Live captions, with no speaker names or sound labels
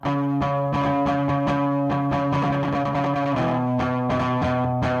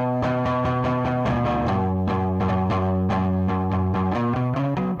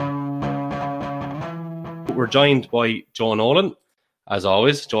joined by Joe Nolan, as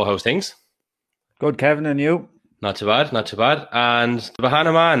always. Joe, how's things? Good, Kevin, and you? Not too bad, not too bad. And the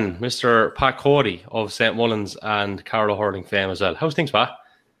Bahana man, Mr. Pat Cody of St. Mullins and Carlow Hurling fame as well. How's things, Pat?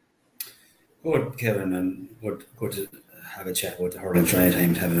 Good, Kevin, and good to have a chat with the hurling trying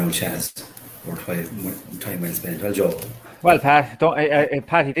time to have an old chat or time well spent. Well, Joe. Well, Pat,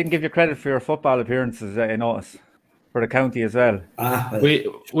 Pat, he didn't give you credit for your football appearances, I noticed, for the county as well. Well.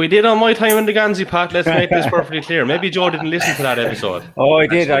 We did on my time in the Ganzi, Pat. Let's make this perfectly clear. Maybe Joe didn't listen to that episode. Oh, I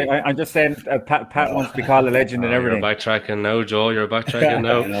did. I'm just saying Pat wants to be called a legend and everything. You're backtracking now, Joe. You're backtracking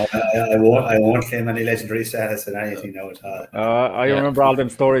now. I won't claim any legendary status in anything now at all. I remember all them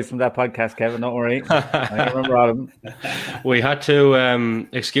stories from that podcast, Kevin. Don't worry. I remember all of them. We had to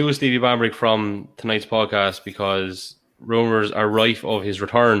excuse Stevie Bambrick from tonight's podcast because rumours are rife of his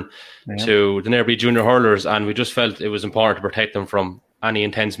return to the Nairby Junior Hurlers, and we just felt it was important to protect them from any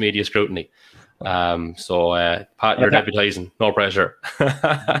intense media scrutiny. So, Pat, you're deputising. No pressure.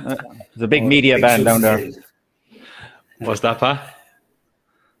 There's a big media ban down there. What's that, Pat?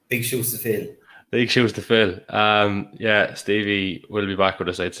 Big shoes to fill. Big shoes to fill. Stevie will be back with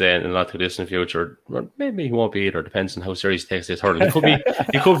us, I'd say, in the not too distant future. Or maybe he won't be either. Depends on how serious he takes this hurling. He could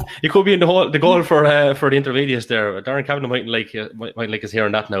be in the goal for the intermediates there. Darren Kavanagh might like us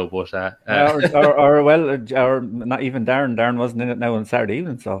hearing that now, but or not even Darren. Darren wasn't in it now on Saturday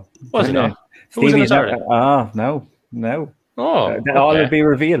evening, so was he not? Who was in it Saturday? No. Oh, all will be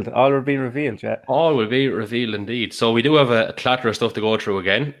revealed. All will be revealed. Yeah. All will be revealed indeed. So we do have a clatter of stuff to go through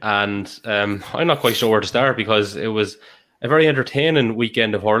again, and I'm not quite sure where to start because it was a very entertaining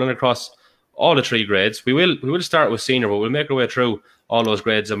weekend of hurling across all the three grades. We will start with senior, but we'll make our way through all those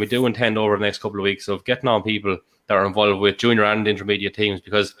grades, and we do intend over the next couple of weeks of getting on people that are involved with junior and intermediate teams,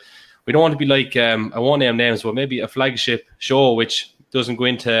 because we don't want to be like I won't name names, but maybe a flagship show which doesn't go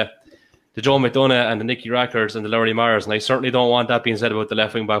into the Joe McDonough and the Nicky Rackers and the Larry Myers, and I certainly don't want that being said about the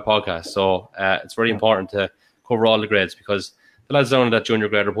Left Wing Back podcast. So it's very important to cover all the grades, because the lads down in that junior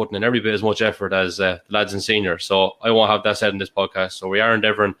grade are putting in every bit as much effort as the lads in senior. So I won't have that said in this podcast. So we are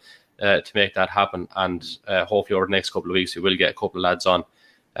endeavouring to make that happen, and hopefully over the next couple of weeks we will get a couple of lads on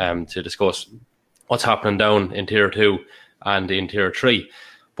to discuss what's happening down in Tier 2 and in Tier 3.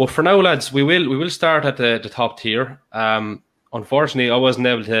 But for now, lads, we will start at the top tier. Unfortunately, I wasn't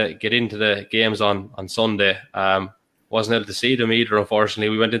able to get into the games on Sunday. Wasn't able to see them either, unfortunately.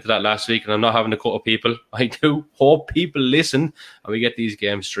 We went into that last week, and I'm not having to cut with people. I do hope people listen and we get these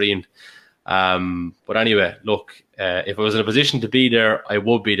games streamed. But anyway, look, if I was in a position to be there, I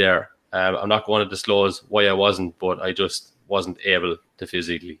would be there. I'm not going to disclose why I wasn't, but I just wasn't able to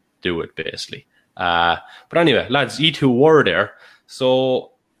physically do it, basically. But anyway, lads, you two were there.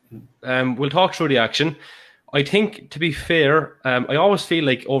 So we'll talk through the action. I think, to be fair, I always feel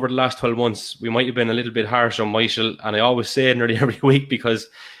like over the last 12 months, we might have been a little bit harsh on Michael, and I always say it nearly every week because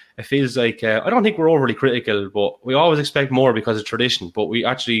it feels like, I don't think we're overly critical, but we always expect more because of tradition, but we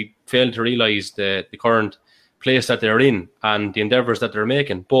actually fail to realise the current place that they're in and the endeavours that they're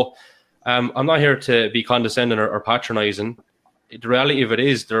making. But I'm not here to be condescending or patronising. The reality of it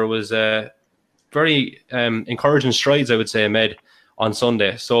is there was very encouraging strides, I would say, made on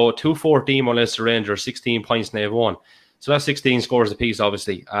Sunday. So 2-14 on Leicester Rangers, 16 points Naomh won. So that's 16 scores apiece,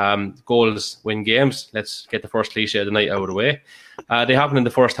 obviously. Goals win games. Let's get the first cliche of the night out of the way. They happened in the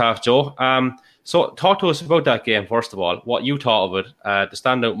first half, Joe. So talk to us about that game, first of all, what you thought of it, the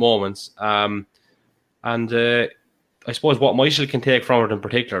standout moments, and I suppose what Michael can take from it in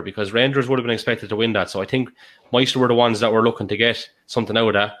particular, because Rangers would have been expected to win that. So I think Michael were the ones that were looking to get something out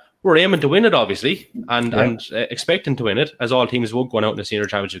of that. We're aiming to win it, obviously, and expecting to win it, as all teams would going out in the senior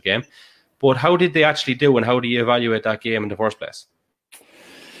championship game. But how did they actually do, and how do you evaluate that game in the first place?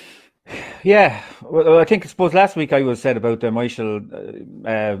 Yeah, well, I suppose last week I was said about the Michael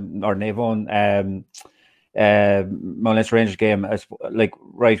or Naomh Leicester Rangers game.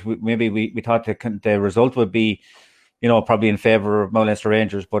 Maybe we thought the result would be, probably in favour of Leicester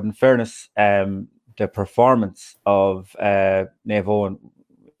Rangers. But in fairness, the performance of Naomh,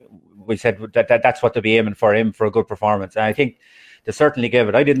 we said that's what they'll be aiming for him, for a good performance, and I think they certainly gave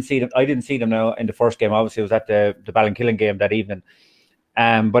it. I didn't see them now in the first game. Obviously, it was at the Ballinkillen game that evening.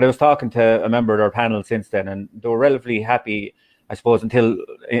 But I was talking to a member of their panel since then, and they were relatively happy, I suppose, until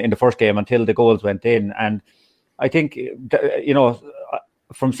in the first game, until the goals went in. And I think,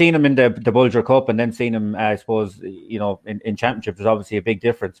 from seeing him in the Bulger Cup and then seeing him, I suppose, in championship, there's obviously a big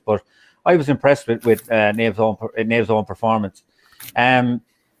difference. But I was impressed with Naomh's own performance.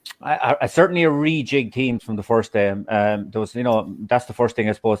 I certainly a rejig team from the first game. There was, that's the first thing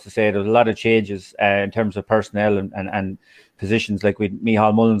I suppose to say. There was a lot of changes in terms of personnel and positions. Like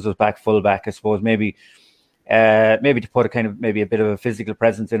Micheál Mullins was back fullback. I suppose maybe maybe to put a kind of maybe a bit of a physical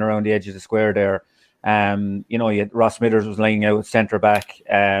presence in around the edge of the square there. You had Ross Smithers was lying out centre back.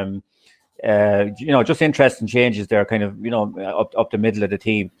 Just interesting changes there, kind of, up the middle of the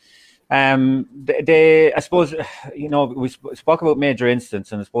team. I suppose, we spoke about major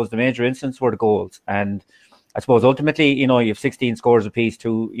incidents, and I suppose the major incidents were the goals. And I suppose ultimately, you have 16 scores apiece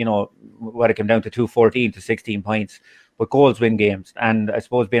to, what it came down to 214 to 16 points, but goals win games. And I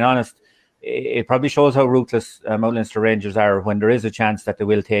suppose, being honest, it probably shows how ruthless Mount Leinster Rangers are when there is a chance that they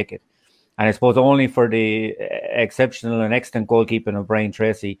will take it. And I suppose only for the exceptional and excellent goalkeeping of Brian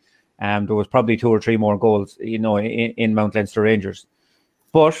Tracy, there was probably 2 or 3 more goals, in Mount Leinster Rangers.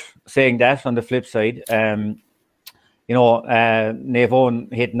 But saying that, on the flip side, Naomh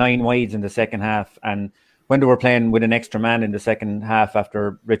Eoin hit 9 wides in the second half, and when they were playing with an extra man in the second half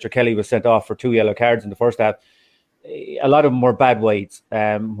after Richard Kelly was sent off for 2 yellow cards in the first half, a lot of them were bad wides,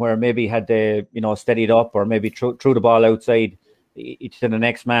 where maybe had they, steadied up, or maybe threw the ball outside to the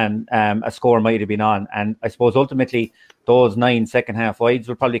next man, a score might have been on. And I suppose ultimately those 9 second half wides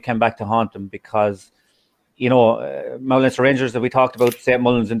will probably come back to haunt them, because Mount Leinster Rangers, that we talked about St.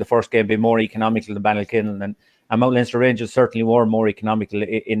 Mullins in the first game being more economical than Ballykinnon, and Mount Leinster Rangers certainly were more economical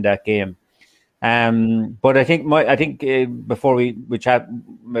in that game. But I think before we chat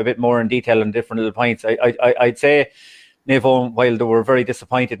a bit more in detail on different little points, I'd say Naomh Eoin, while they were very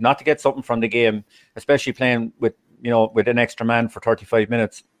disappointed not to get something from the game, especially playing with an extra man for 35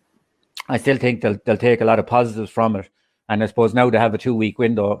 minutes, I still think they'll take a lot of positives from it. And I suppose now they have a 2-week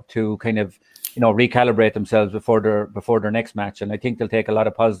window to kind of, recalibrate themselves before their next match. And I think they'll take a lot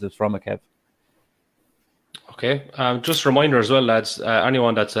of positives from it, Kev. Okay. Just a reminder as well, lads,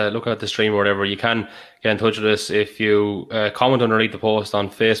 anyone that's looking at the stream or whatever, you can get in touch with us if you comment underneath the post on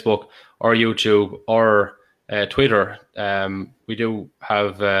Facebook or YouTube or Twitter. We do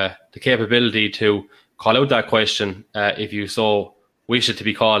have the capability to call out that question if you so wish it to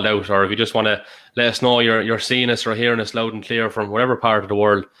be called out, or if you just want to let us know you're seeing us or hearing us loud and clear from whatever part of the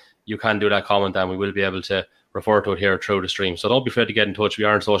world, you can do that comment, and we will be able to refer to it here through the stream. So don't be afraid to get in touch. We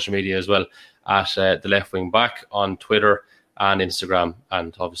are on social media as well at the Left Wing Back on Twitter and Instagram,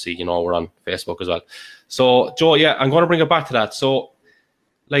 and obviously we're on Facebook as well. So Joe, I'm going to bring it back to that. So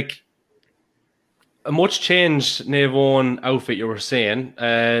like a much changed Naomh Eoin outfit, you were saying.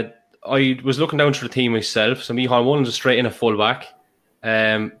 I was looking down through the team myself. So Micheál Mullins is straight in a full back.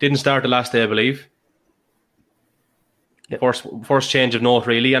 Didn't start the last day, I believe. Yep. First change of note,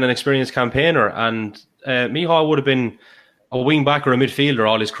 really, and an experienced campaigner. And Micheál would have been a wing back or a midfielder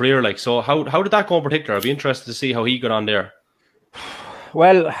all his career. So how did that go in particular? I'd be interested to see how he got on there.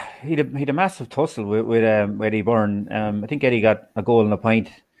 Well, he'd a massive tussle with Eddie Byrne. I think Eddie got a goal and a point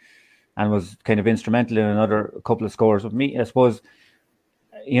and was kind of instrumental in another couple of scores. With me, I suppose,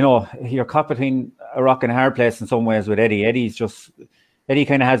 you're caught between a rock and a hard place in some ways with Eddie. Eddie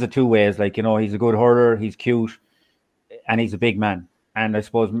kind of has it 2 ways. He's a good hurler, he's cute, and he's a big man. And I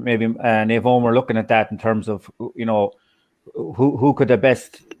suppose maybe Naomh Eoin were looking at that in terms of, who could the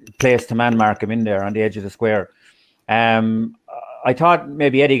best place to man mark him in there on the edge of the square. I thought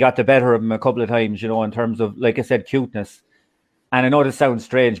maybe Eddie got the better of him a couple of times, in terms of, like I said, cuteness. And I know this sounds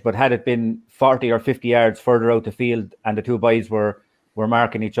strange, but had it been 40 or 50 yards further out the field and the 2 boys were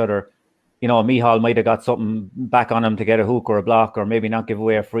marking each other, Micheál might have got something back on him to get a hook or a block, or maybe not give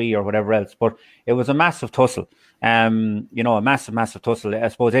away a free or whatever else. But it was a massive tussle, a massive tussle. I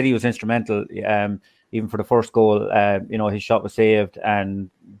suppose Eddie was instrumental, even for the first goal. His shot was saved and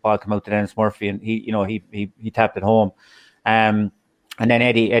ball came out to Dennis Murphy, and he tapped it home. And then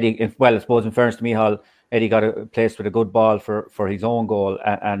Eddie, well, I suppose in fairness to Micheál, Eddie got a place with a good ball for his own goal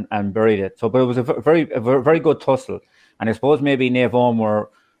and buried it. So, but it was a very good tussle. And I suppose maybe Naomh Eoin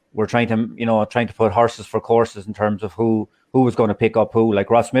were trying to put horses for courses in terms of who was going to pick up who. Like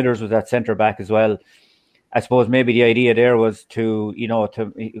Ross Smithers was at centre back as well. I suppose maybe the idea there was to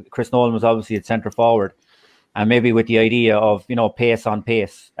Chris Nolan was obviously at centre forward, and maybe with the idea of pace on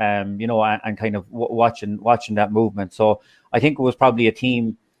pace, and kind of watching that movement. So I think it was probably a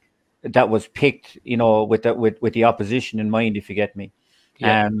team that was picked, with the opposition in mind, if you get me.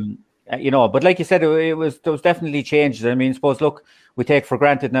 Yeah. But like you said, there was definitely changes. I mean, I suppose, look, we take for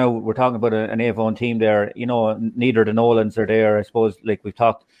granted now, we're talking about an Naomh Eoin team there, neither the Nolans are there. I suppose, like we've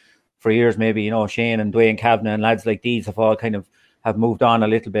talked for years, maybe, Shane and Dwayne Kavanagh and lads like these have all kind of have moved on a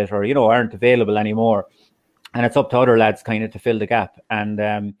little bit, or, aren't available anymore. And it's up to other lads kind of to fill the gap.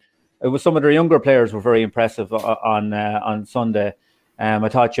 And it was some of their younger players were very impressive on Sunday. I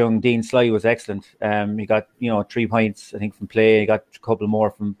thought young Dean Sly was excellent. He got 3 points, I think, from play. He got a couple more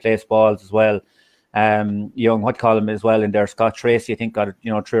from place balls as well. Young as well in there. Scott Tracy, I think, got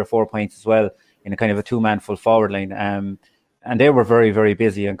 3 or 4 points as well. in a kind of a two-man full forward line. And they were very, very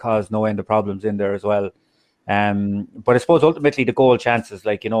busy and caused no end of problems in there as well. But I suppose ultimately the goal chances,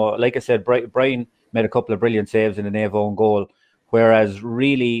 like I said, Brian made a couple of brilliant saves in the Naomh Eoin goal, whereas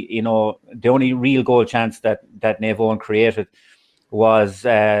really, the only real goal chance that Naomh Eoin created was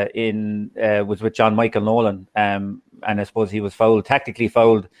with John Michael Nolan, and I suppose he was tactically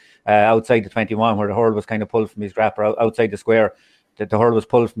fouled outside the 21, where the hurl was kind of pulled from his grasp, or outside the square. The hurl was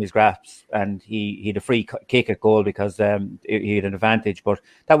pulled from his grasp, and he had a free kick at goal because he had an advantage. But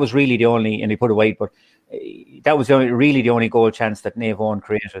that was really the only, and he put it wide. But that was really the only goal chance that Naomh Eoin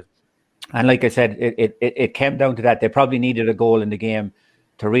created. And like I said, it came down to that. They probably needed a goal in the game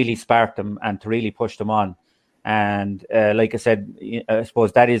to really spark them and to really push them on. And like I said, I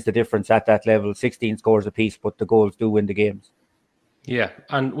suppose that is the difference at that level. 16 scores apiece, but the goals do win the games. Yeah,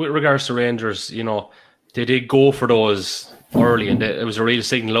 and with regards to Rangers, they did go for those early, and it was a real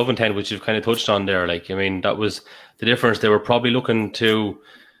signal of intent, which you've kind of touched on there. Like, I mean, that was the difference. They were probably looking to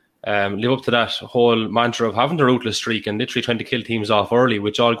live up to that whole mantra of having the ruthless streak and literally trying to kill teams off early,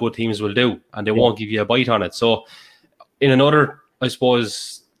 which all good teams will do, and they won't give you a bite on it. So in another, I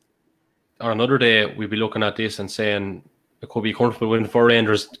suppose, or another day, we'd be looking at this and saying it could be a comfortable win for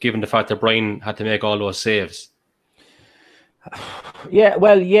Rangers, given the fact that Brian had to make all those saves. Yeah,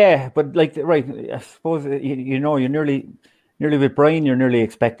 well, yeah, but right, I suppose you're nearly with Brian. You're nearly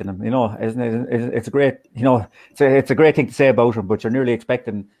expecting him. Isn't it? It's a great, it's a great thing to say about him. But you're nearly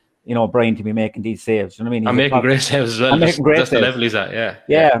expecting, Brian to be making these saves. You know what I mean? I'm making great saves as well. That's the level he's at.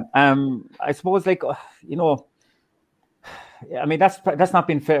 Yeah. I suppose I mean, that's not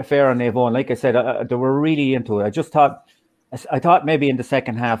been fair on Naomh Eoin. Like I said, they were really into it. I thought maybe in the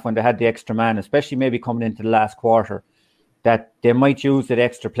second half when they had the extra man, especially maybe coming into the last quarter, that they might use that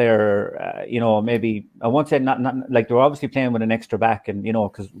extra player. Maybe I won't say not like they were obviously playing with an extra back, and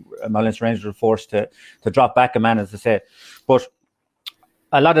because Mullins Rangers were forced to drop back a man, as I said. But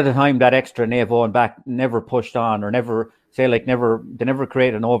a lot of the time, that extra Naomh Eoin back never pushed on, or they never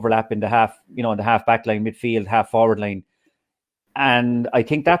created an overlap in the half, in the half back line, midfield, half forward line. And I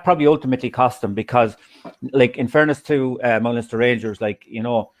think that probably ultimately cost them, because, like, in fairness to Mullins Rangers, they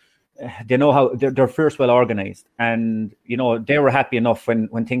know how they're fierce, well organised, and they were happy enough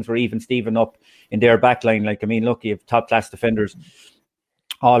when things were even Steven up in their back line. Like, I mean, look, you have top class defenders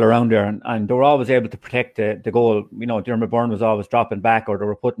all around there, and they were always able to protect the goal. Dermot Byrne was always dropping back, or they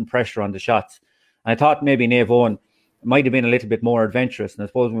were putting pressure on the shots. And I thought maybe Naomh Eoin might have been a little bit more adventurous, and I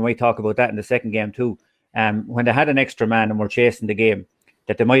suppose we might talk about that in the second game too. When they had an extra man and were chasing the game,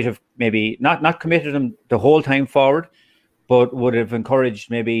 that they might have maybe not committed him the whole time forward, but would have encouraged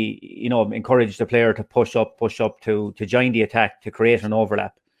the player to push up to join the attack, to create an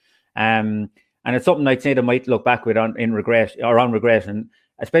overlap. And it's something I'd say they might look back with on regret, and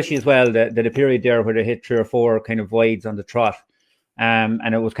especially as well the period there where they hit 3 or 4 kind of wides on the trot.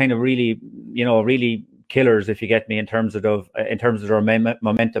 And it was kind of really, really killers, if you get me, in terms of their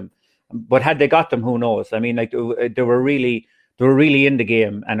momentum. But had they got them, who knows? I mean, like, they were really in the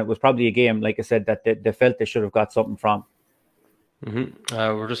game, and it was probably a game, like I said, that they felt they should have got something from. Mm-hmm.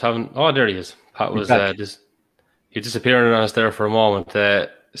 We're just having. Oh, there he is. Pat was he disappearing on us there for a moment.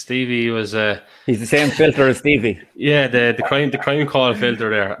 Stevie was. He's the same filter as Stevie. Yeah, the crime call filter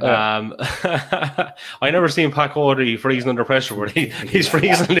there. Yeah. I never seen Pat Cody freezing under pressure, but he's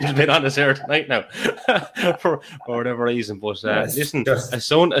freezing a little bit on us here tonight now, for whatever reason. But listen, as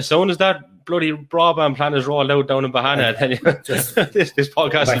soon as that bloody broadband plan is rolled out down in Bahana, then this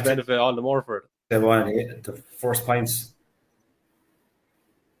podcast will benefit all the more for it. They want the first points.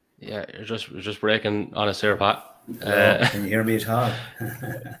 Yeah, you're just breaking on us here, Pat. Can you hear me at all?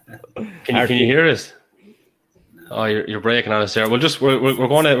 Can you hear us? Oh, you're breaking on us there. We're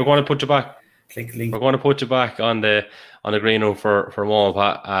going to put you back. Click link. We're going to put you back on the green room for a moment,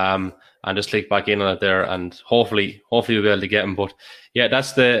 Pat. And just click back in on it there, and hopefully we'll be able to get him. But yeah,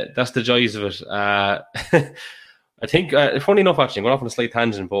 that's the joys of it. I think funny enough, actually, going off on a slight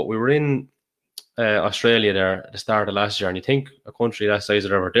tangent, but we were in Australia there at the start of last year, and you think a country that size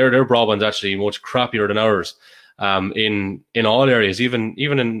or whatever, their broadband's actually much crappier than ours. In all areas, even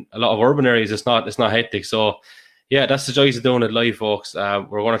in a lot of urban areas, it's not hectic. So yeah, that's the joys of doing it live, folks. We're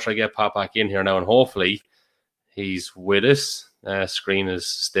going to try to get Pat back in here now, and hopefully he's with us. Screen is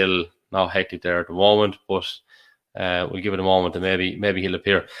still not hectic there at the moment, but we'll give it a moment and maybe he'll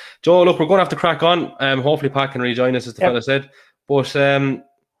appear. Joe, look, we're going to have to crack on. Hopefully Pat can rejoin us, as the fella said. But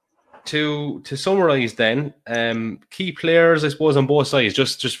to summarise then, key players, I suppose, on both sides,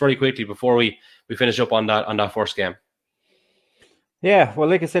 just very quickly before we finish up on that first game. Yeah, well,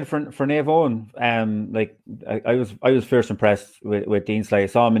 like I said, for Nave Owen, like I was first impressed with Dean Sly. I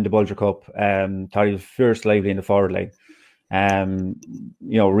saw him in the Bulger Cup. Thought he was fierce, lively in the forward line.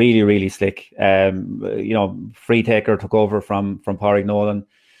 Really, really slick. Free taker took over from Pádraig Nolan.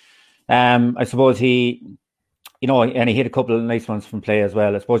 I suppose and he hit a couple of nice ones from play as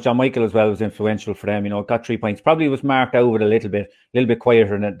well. I suppose John Michael as well was influential for them. Got 3 points. Probably was marked out with a little bit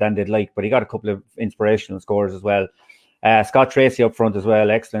quieter than they'd like, but he got a couple of inspirational scores as well. Scott Tracy up front as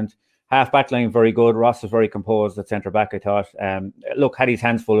well, excellent. Half back line, very good. Ross was very composed at centre back, I thought. Look, had his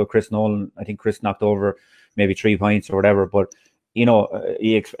hands full with Chris Nolan. I think Chris knocked over maybe 3 points or whatever, but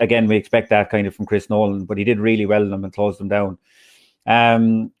again, we expect that kind of from Chris Nolan, but he did really well in them and closed them down.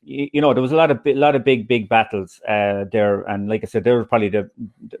 There was a lot of big battles there, and like I said, there was probably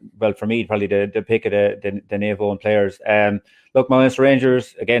for me, probably the pick of the Nave Owen players. Look, my Munster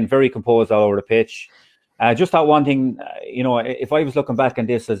Rangers again, very composed all over the pitch. Just thought one thing, if I was looking back on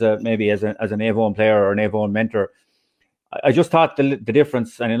this as a Nave Owen player or a Nave Owen mentor, I just thought the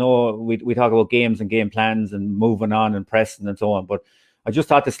difference, and I know we talk about games and game plans and moving on and pressing and so on, but I just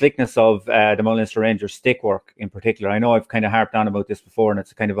thought the slickness of the Munster Rangers stick work in particular. I know I've kind of harped on about this before, and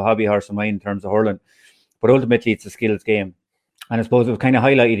it's kind of a hobby horse of mine in terms of hurling, but ultimately it's a skills game. And I suppose it was kind of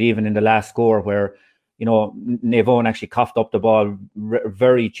highlighted even in the last score where, Nave Owen actually coughed up the ball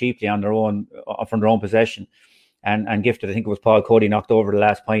very cheaply on their own, from their own possession, and gifted. I think it was Paul Cody knocked over the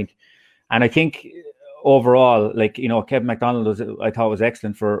last point. And I think overall, Kevin MacDonald I thought was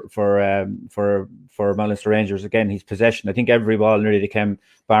excellent for Munster Rangers. Again, his possession. I think every ball nearly that came,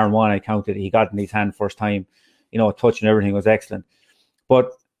 barring one I counted, he got in his hand first time. Touch and everything was excellent. But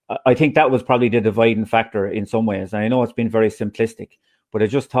I think that was probably the dividing factor in some ways. And I know it's been very simplistic, but I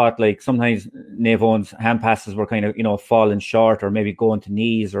just thought sometimes Nave Owen's hand passes were kind of falling short, or maybe going to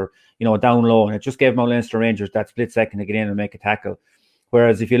knees, or down low, and it just gave Munster Rangers that split second to get in and make a tackle.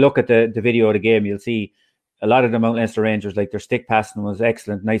 Whereas if you look at the video of the game, you'll see a lot of the Munster Rangers, their stick passing was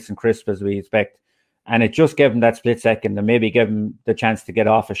excellent, nice and crisp as we expect. And it just gave them that split second and maybe gave them the chance to get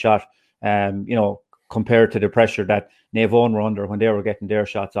off a shot, compared to the pressure that Nave Owen were under when they were getting their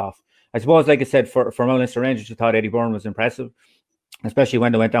shots off. I suppose, like I said, for Munster Rangers, I thought Eddie Byrne was impressive, especially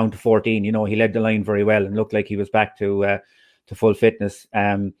when they went down to 14. He led the line very well and looked like he was back to full fitness.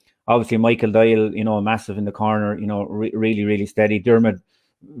 Obviously, Michael Doyle, massive in the corner, really, really steady. Dermot,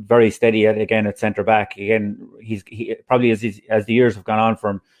 very steady at centre back. Again, he probably as the years have gone on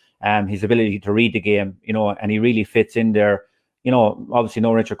for him, his ability to read the game, and he really fits in there. Obviously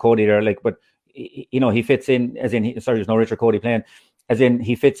no Richard Cody there, but he fits in there's no Richard Cody playing, as in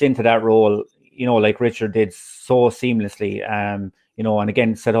he fits into that role, like Richard did so seamlessly. And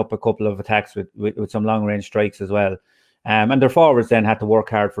again set up a couple of attacks with some long range strikes as well. And their forwards then had to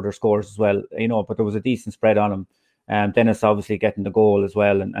work hard for their scores as well, but there was a decent spread on them. Dennis obviously getting the goal as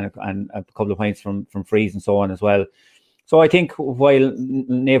well, and a couple of points from frees and so on as well. So I think while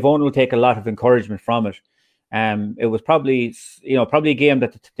Nave Owen will take a lot of encouragement from it, it was probably a game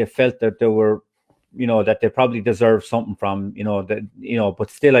that they felt that they were, that they probably deserve something from,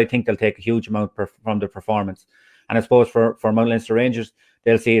 but still I think they'll take a huge amount from the performance. And I suppose for Munster Rangers,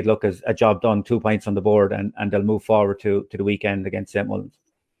 they'll see it look as a job done, 2 points on the board, and they'll move forward to the weekend against St. Mullins.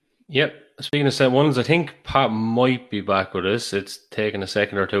 Yep. Speaking of St. Mullins, I think Pat might be back with us. It's taken a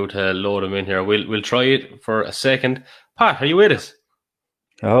second or two to load him in here. We'll try it for a second. Pat, are you with us?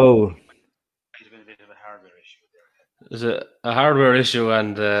 Oh. There's a hardware issue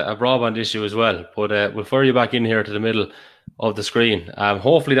and a broadband issue as well, but we'll fire you back in here to the middle of the screen.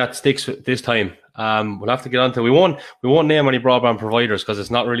 Hopefully that sticks this time. We'll have to get on to. We won't name any broadband providers because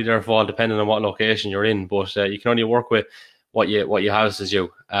it's not really their fault, depending on what location you're in. But you can only work with what you house as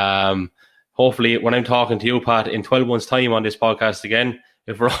you. Hopefully, when I'm talking to you, Pat, in 12 months' time on this podcast again,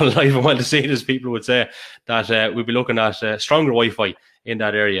 if we're all alive and well to see this, people would say that we'll be looking at stronger Wi-Fi in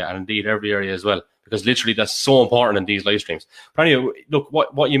that area, and indeed every area as well, because literally that's so important in these live streams. But anyway, look,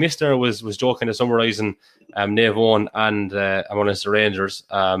 what you missed there was Joe kind of summarising Nave Owen and Munster Rangers.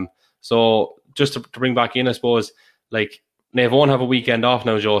 So just to bring back in, I suppose, Nave Owen have a weekend off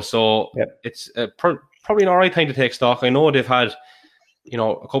now, Joe, so yep. It's probably an all right time to take stock. I know they've had a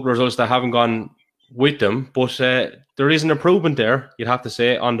couple of results that haven't gone with them, but there is an improvement there, you'd have to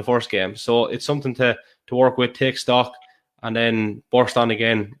say, on the first game. So it's something to work with, take stock, and then burst on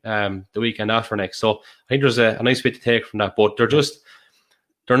again the weekend after next. So I think there's a nice bit to take from that. But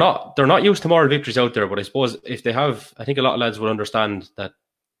they're not used to moral victories out there. But I suppose if they have, I think a lot of lads will understand that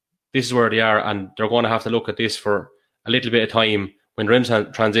this is where they are, and they're going to have to look at this for a little bit of time when they're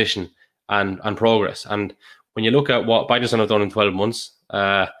in transition and progress. And when you look at what Badgerson have done in 12 months,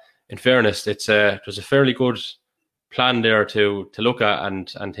 in fairness, there's a fairly good plan there to look at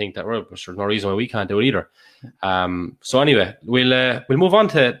and think that there's no reason why we can't do it either. So anyway, we'll move on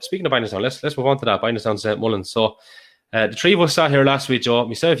to, speaking of Bindlestown, let's move on to that, Bindlestown St. Mullins. So the three of us sat here last week, Joe,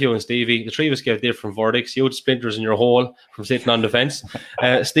 myself, you and Stevie. The three of us gave different verdicts. You had splinters in your hole from sitting on the fence.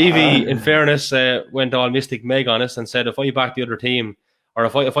 Stevie, in fairness, went all Mystic Meg on us and said, if I back the other team, or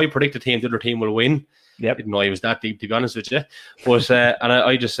if I predict a team, the other team will win. Yep. Didn't know he was that deep, to be honest with you. But and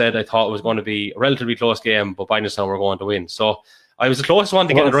I just said I thought it was going to be a relatively close game, but Bindlestown were going to win. So I was the closest one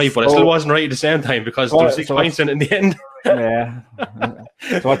to get it right, but I still wasn't right at the same time because there were 6 points in the end. Yeah.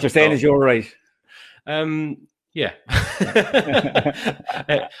 So what you're saying is you're right. Yeah.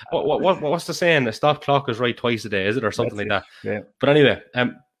 What's the saying? A stop clock is right twice a day, is it, or something like that? Yeah. But anyway,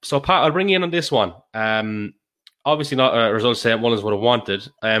 so Pat, I'll bring you in on this one. Obviously not a result St. Mullins would have wanted.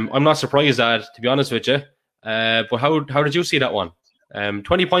 I'm not surprised at it, to be honest with you. But how did you see that one? 20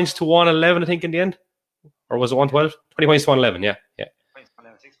 points to 111, I think, in the end? Or was it 112? 20 points to 111, yeah.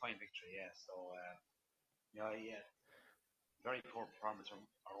 6-point victory, yeah. So, very poor performance from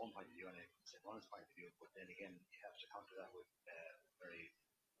our own point of view and St. Mullins' point of view. But then again, you have to counter that with very,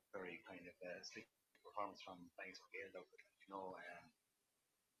 very kind of slick performance from Bindlestown Gale.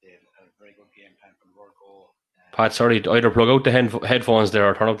 They had a very good game plan from the word go. Pat, sorry, either plug out the headphones there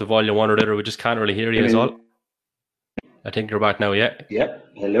or turn up the volume one or the other. We just can't really hear you, is all. I think you're back now, yeah? Yep.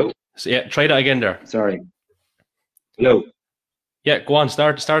 Hello? So, yeah, try that again there. Sorry. Hello? Yeah, go on,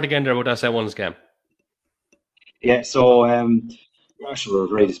 start again there with that St. Mullins game. Yeah, so actually we're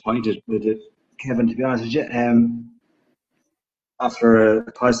very disappointed with it, Kevin, to be honest with you. After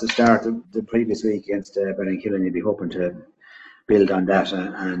a positive start the previous week against Ballinkillen, you'd be hoping to build on that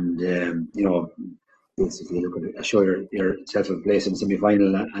and basically show yourself a place in the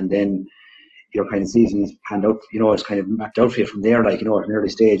semi-final, and then your kind of season is panned out, it's kind of mapped out for you from there, at an early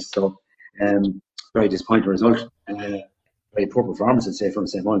stage. So very disappointing result. Very poor performance, I'd say, from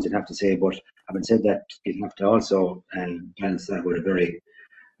St. Mullins, you'd have to say. But having said that, you'd have to also balance that with a very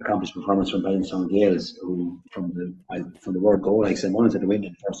accomplished performance from Bindlestown Gales, who from the word goal, like St. Mullins had to win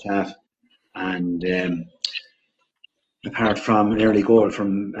in the first half, and apart from an early goal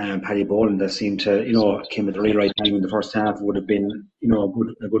from Paddy Boland that seemed to, came at the really right time in the first half, would have been, a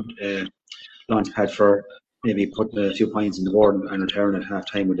good launch pad for maybe putting a few points in the board and return at half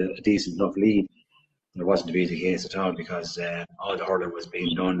time with a decent enough lead. There wasn't to be the case at all because all the hurling was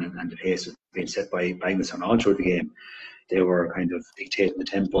being done and the pace was being set by Bindlestown all through the game. They were kind of dictating the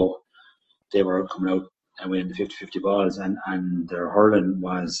tempo. They were coming out and winning the 50-50 balls, and their hurling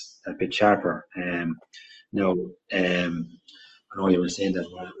was a bit sharper. I know you were saying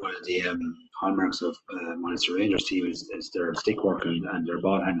that one of the hallmarks of Munster Rangers team is their stick work and their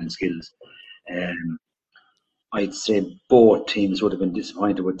ball handling skills. I'd say both teams would have been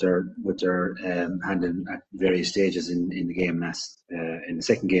disappointed with their handling at various stages in the game in the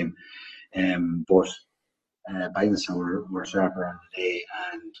second game. But Bindlestown were sharper on the day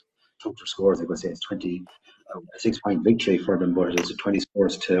and took their scores. I would say it's a 6-point victory for them, but it's a 20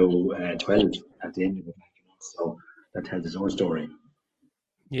 scores to 12 at the end of it. So that tells its own story.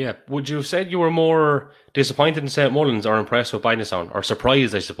 Yeah, would you have said you were more disappointed in St. Mullins or impressed with Bindlestown, or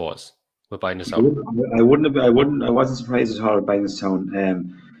surprised, I suppose, with Bindlestown? I wasn't surprised at all at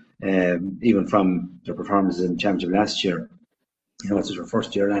Bindlestown, even from their performances in the championship last year. It's their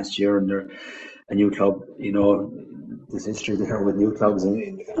first year last year, and they're a new club. There's history there with new clubs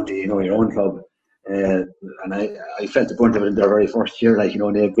in the county. Your own club, and I felt the brunt of it in their very first year. They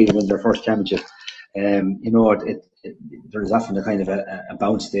agreed to win their first championship. There's often a kind of a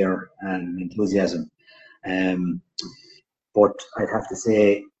bounce there and enthusiasm. But I'd have to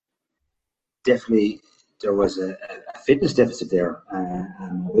say, definitely there was a fitness deficit there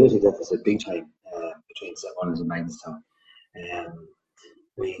and mobility deficit big time between St. Mullins and Bindlestown.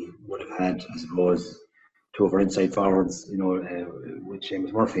 We would have had, I suppose, two of our inside forwards, with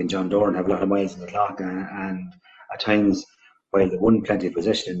James Murphy and John Doran, have a lot of miles on the clock, and at times, while they won plenty of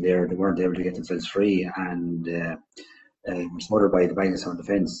possession in there, they weren't able to get themselves free and were smothered by the Bindlestown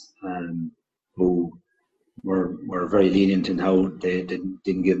defence, who were very lenient in how they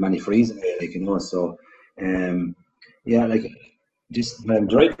didn't give many frees away, So, I'm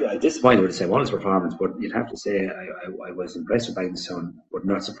disappointed with the St. Mullins performance, but you'd have to say I was impressed with Bindlestown, but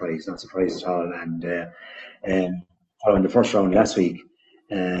not surprised at all. And following the first round last week,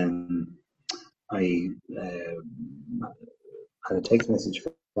 I had a text message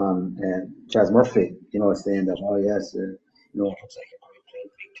from Chaz Murphy, saying that, it looks like you're going to play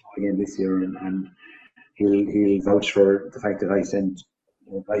big time again this year, and he'll vouch for the fact that I sent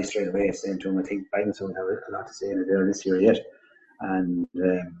advice straight away saying to him, I think Bindlestown have a lot to say in it there this year yet. And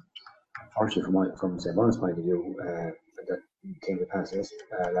unfortunately from St. Bon's point of view, that came to pass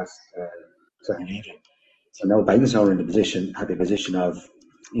last Saturday evening. So now Bangor are in the happy position of,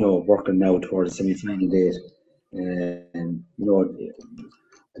 working now towards the semi-final date. And, I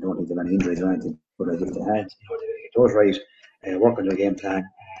don't think they have any injuries or anything, but I think if they had, they get those right, work on their game plan, and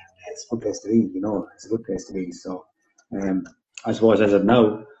it's a good place to be, it's a good place to be. So, I suppose as of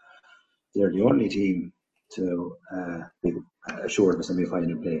now, they're the only team to be assured of a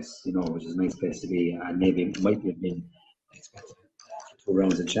semi-final place, which is a nice place to be, and maybe might have been expected after 2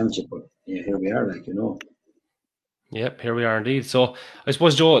 rounds of championship, but yeah, here we are, Yep, here we are indeed. So I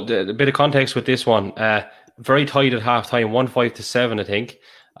suppose, Joe, a bit of context with this one. Very tight at half time, 1-5-7, I think.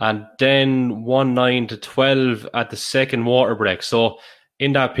 And then 1-9-12 at the second water break. So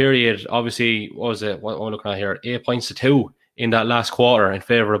in that period, obviously, what was it? What am I looking at here? 8 points to 2 in that last quarter in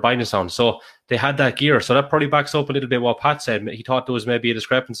favour of Bindonstown. So they had that gear. So that probably backs up a little bit what Pat said. He thought there was maybe a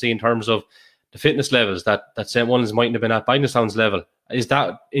discrepancy in terms of the fitness levels that St. Mullins mightn't have been at Bindonstown's level. Is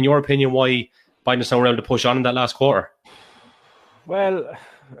that, in your opinion, why Bindonstown were able to push on in that last quarter? Well,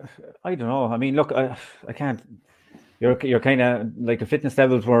 I don't know. I mean, look, I can't. You're kind of like the fitness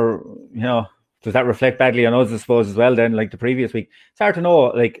levels were, does that reflect badly on us, I suppose, as well? Then, like the previous week, it's hard to know.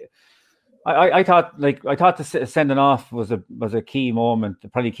 Like, I thought the sending off was a key moment,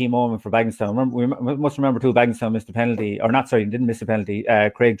 probably key moment for Bagenstown. We must remember too, Bagenstown missed a penalty, or not? Sorry, didn't miss a penalty.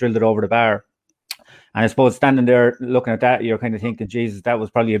 Craig drilled it over the bar, and I suppose standing there looking at that, you're kind of thinking, Jesus, that was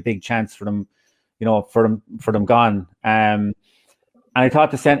probably a big chance for them. For them gone. And I thought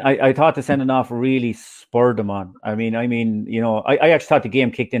the sending off really spurred them on. I mean, I actually thought the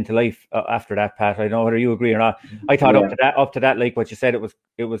game kicked into life after that, Pat. I don't know whether you agree or not. I thought up to that, like what you said,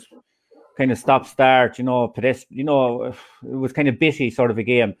 it was kind of stop start, it was kind of bitty sort of a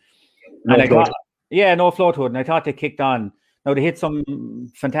game. No flow to it. And I thought they kicked on. Now they hit some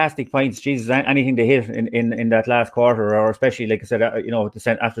fantastic points. Jesus, anything they hit in that last quarter, or especially, like I said,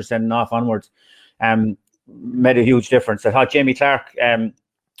 after sending off onwards, made a huge difference. I thought Jamie Clark,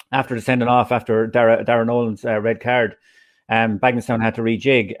 after the sending off, after Darren Nolan's red card, Bagenstown had to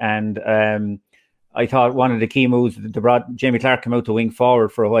rejig, and I thought one of the key moves they brought Jamie Clark come out to wing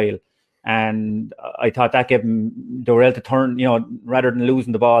forward for a while, and I thought that gave them, they were able to turn, rather than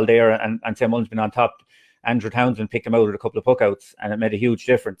losing the ball there and St. Mullins been on top. Andrew Townsend picked him out with a couple of puckouts, and it made a huge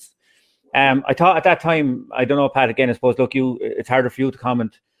difference. I thought at that time, I don't know, Pat, again, I suppose, look, it's harder for you to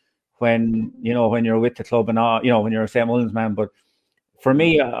comment when you're with the club and all, when you're a St. Mullins man. But for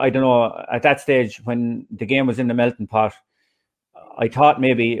me, I don't know, at that stage when the game was in the melting pot, I thought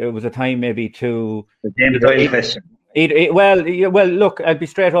maybe it was a time maybe to... The James Doyle question. Well, look, I'd be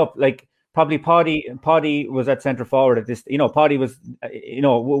straight up, like, probably Paddy was at centre forward at this, Paddy was,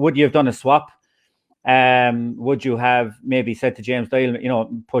 would you have done a swap? Would you have maybe said to James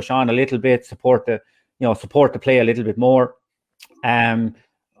Doyle, push on a little bit, support the play a little bit more?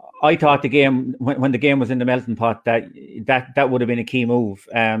 I thought the game, when the game was in the melting pot, that would have been a key move.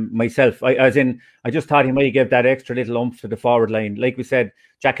 Myself, I just thought he might give that extra little oomph to the forward line. Like we said,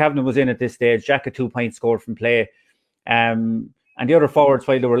 Jack Kavanagh was in at this stage. Jack had 2 points scored from play, and the other forwards,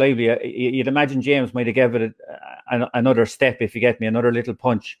 while they were lively, you'd imagine James might have given it another step, if you get me, another little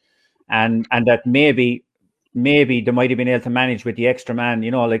punch, and that maybe they might have been able to manage with the extra man.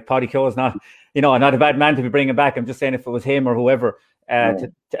 Like Paddy Keogh is not a bad man to be bringing back. I'm just saying, if it was him or whoever.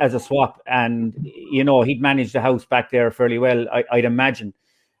 As a swap, and he'd managed the house back there fairly well, I'd imagine.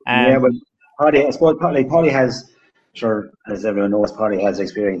 But Paddy, I suppose Paddy has, sure, as everyone knows, Paddy has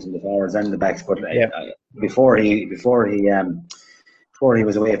experience in the forwards and the backs. But before he was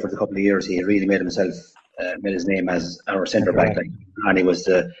away for a couple of years, he really made his name as our centre back, and he was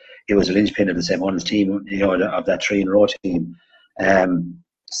the linchpin of the St. Mullins team, of that 3-in-a-row team. And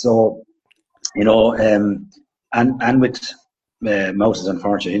with Mouse's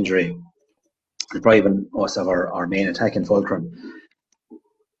unfortunate injury, depriving us of our main attacking fulcrum,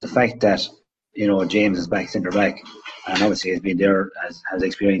 the fact that James is back centre back, and obviously has been there, has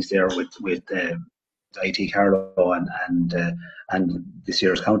experience there with the IT Carlow and this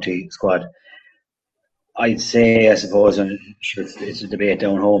year's county squad. I'd say, I suppose, and it's a debate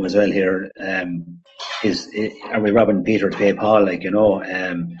down home as well here, are we robbing Peter to pay Paul?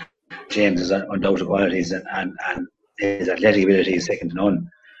 James has undoubted qualities and his athletic ability is second to none.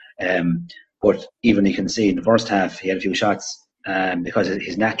 But even you can see in the first half he had a few shots because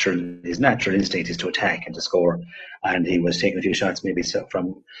his natural instinct is to attack and to score, and he was taking a few shots maybe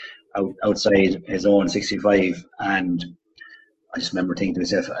from outside his own 65, and I just remember thinking to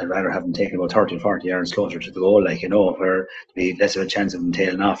myself, I'd rather have him taken about 30 or 40 yards closer to the goal, where to be less of a chance of him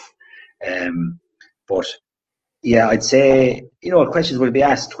tailing off. But Yeah, I'd say questions will be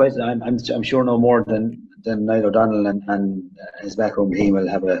asked. I'm sure no more than Niall O'Donnell and his backroom team will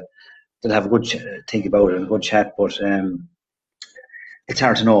have a good think about it and a good chat. But it's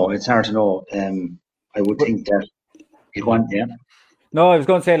hard to know. It's hard to know. I would think that you want, yeah. No, I was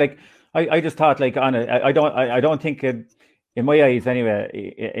going to say, like, I just thought, like, on it, I don't think it, in my eyes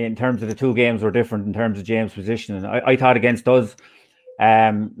anyway, in terms of the two games were different in terms of James' position. And I thought against us,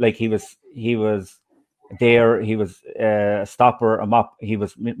 like he was there, he was a stopper, a mop, he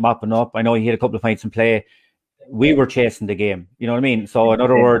was mopping up. I know he had a couple of points in play. We were chasing the game. You know what I mean? So in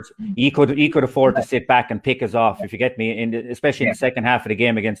other words, he could afford to sit back and pick us off, if you get me, especially in the second half of the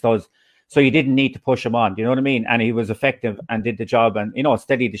game against us. So you didn't need to push him on. Do you know what I mean? And he was effective and did the job and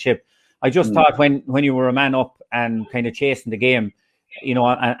steadied the ship. I just thought when you were a man up and kind of chasing the game,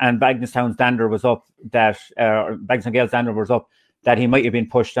 and Bagnallstown's dander was up, that Bagnallstown Gael's dander was up, that he might have been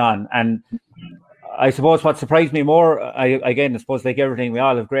pushed on. And I suppose what surprised me more, I suppose like everything, we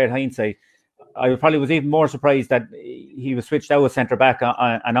all have great hindsight. I probably was even more surprised that he was switched out as centre back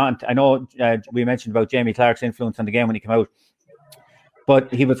and on. I know we mentioned about Jamie Clark's influence on the game when he came out,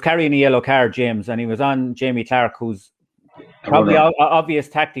 but he was carrying a yellow card, James, and he was on Jamie Clark, whose probably obvious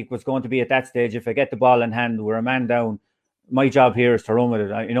tactic was going to be at that stage, if I get the ball in hand, we're a man down, my job here is to run with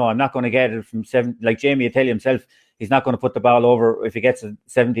it. I'm not going to get it from 7, like Jamie will tell you himself, he's not going to put the ball over if he gets it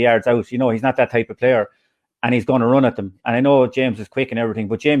 70 yards out. He's not that type of player. And he's going to run at them. And I know James is quick and everything,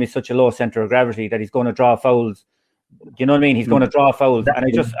 but Jamie's such a low centre of gravity that he's going to draw fouls. Do you know what I mean? He's going to draw fouls. And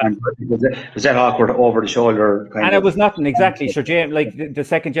I just... Was that awkward over the shoulder? It was nothing, exactly. Sure, James, like the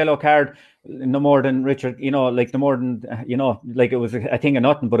second yellow card, no more than Richard, like no more than, like it was a thing of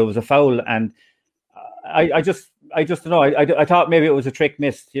nothing, but it was a foul. And I just don't know. I thought maybe it was a trick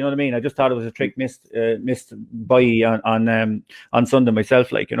missed. You know what I mean? I just thought it was a trick missed by on Sunday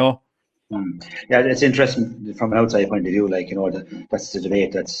myself, like, Yeah, it's interesting from an outside point of view. Like, that's the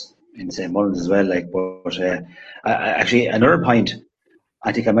debate that's in St. Mullins as well. Like, but actually, another point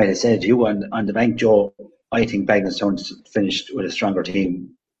I think I might have said to you on the bank, Joe. I think Bagnallstown finished with a stronger team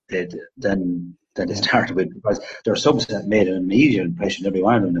than they started with, because their subs that made an immediate impression, every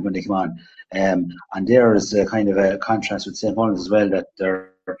one of them, when they came on. And there is a kind of a contrast with St. Mullins as well, that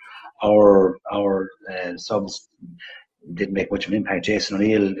our subs didn't make much of an impact. Jason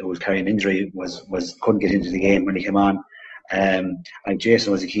O'Neill, who was carrying injury, couldn't get into the game when he came on. I think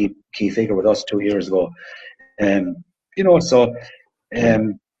Jason was a key figure with us 2 years ago.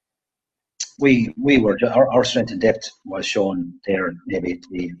 We were, our strength and depth was shown there, maybe to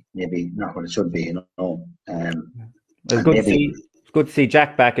be not what it should be. It's good to see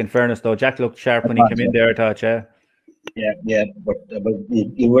Jack back. In fairness, though, Jack looked sharp when he came in there, I thought. Yeah, but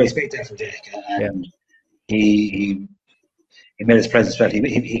you would expect that from Jack, and he made his presence felt.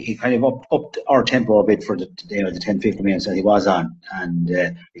 He kind of upped our tempo a bit for the 10-15 minutes that he was on, and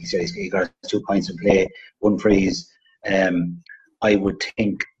he got 2 points in play, 1 freeze. I would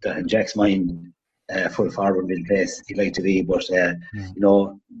think that in Jack's mind, full forward middle place he'd like to be, but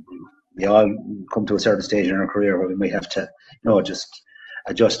we all come to a certain stage in our career where we might have to just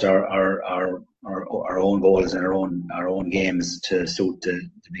adjust our own goals and our own games to suit the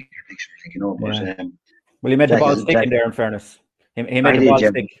bigger picture, But well, he made the ball stick in there. In fairness, he made the ball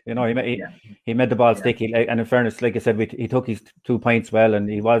stick. He made the ball stick. And in fairness, like I said, he took his 2 points well, and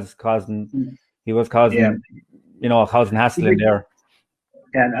he was causing causing hassle in there.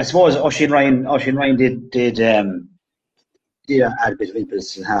 And I suppose Oisin Ryan did add a bit of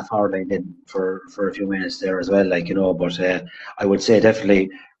impetus in half hour line did for a few minutes there as well, but I would say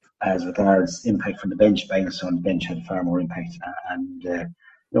definitely as regards impact from the bench, Bagnallstown's bench had far more impact, and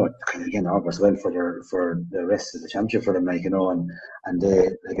again, all goes well for the rest of the championship for them, and they,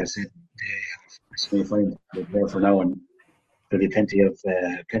 like I said, they semi-final there for now, and there'll be plenty of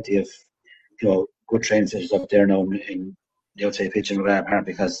good training sessions up there now in the outside pitch in McGrath Park,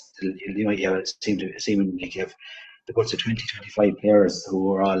 because you seem like you have the guts of 20-25 players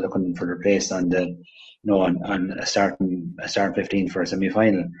who are all looking for their place on the on a starting 15 for a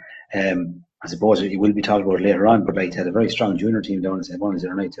semi-final. I suppose you will be talking about it later on, but they had a very strong junior team down in St. Mullins the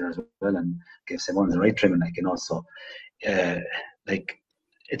other night there as well, and gave St. Mullins the right trimming, so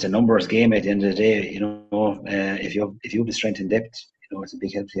it's a numbers game at the end of the day. If you have the strength and depth, it's a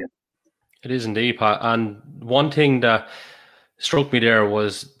big help to you. It is indeed, Pat. And one thing that struck me there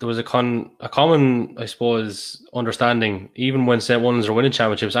was a common, I suppose, understanding, even when St. Mullins are winning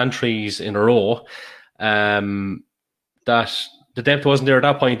championships and 3s in a row, that the depth wasn't there at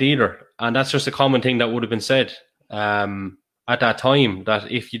that point either. And that's just a common thing that would have been said at that time,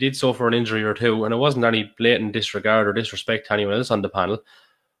 that if you did suffer an injury or two, and it wasn't any blatant disregard or disrespect to anyone else on the panel,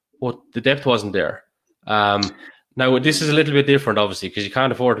 but the depth wasn't there. Now this is a little bit different, obviously, because you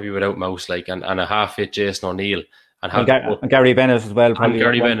can't afford to be without Mouse, like, and a half-fit Jason O'Neill, and have and Gary Bennett as well, and probably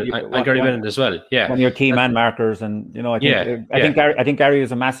Gary Bennett as well. Yeah, one of your key man markers, and I think Gary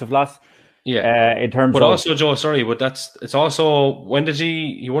is a massive loss. Yeah, in terms but of also Joe, sorry, but it's also, when did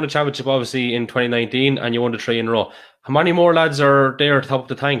you won a championship obviously in 2019 and you won the 3 in a row. How many more lads are there to top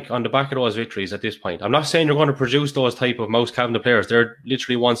the tank on the back of those victories at this point? I'm not saying you're going to produce those type of Mouse Cabinet players. They're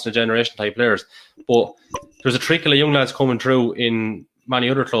literally once in a generation type players. But there's a trickle of young lads coming through in many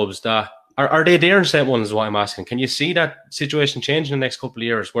other clubs that are they there in St. Mullins is what I'm asking. Can you see that situation change in the next couple of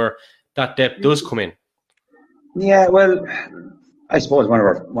years where that depth does come in? Yeah, well, I suppose one of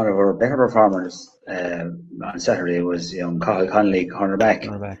our better performers on Saturday was Cathal Connolly, cornerback.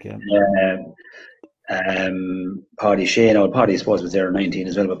 Paddy Shane, Paddy I suppose was there in 19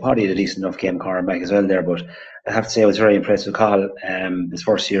 as well, but Paddy had a decent enough game cornerback as well there. But I have to say I was very impressed with Cathal. His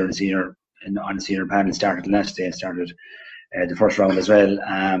first year on the senior panel, started the last day, started the first round as well,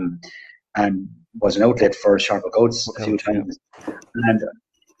 and was an outlet for Sharp Coats a few times. And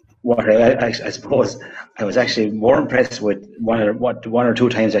what I suppose I was actually more impressed with one or two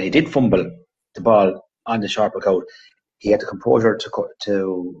times that he did fumble the ball on the Sharp Coat. He had the composure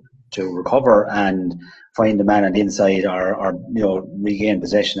to recover and find the man on the inside, or regain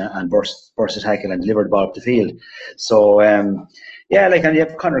possession and burst the tackle and deliver the ball up the field. So and you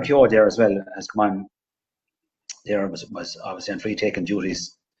have Conor Keogh there as well, has come on. There was obviously on free taking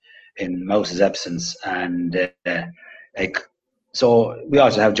duties in Mouse's absence, and so we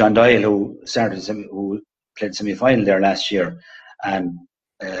also have John Doyle, who played semi-final there last year, and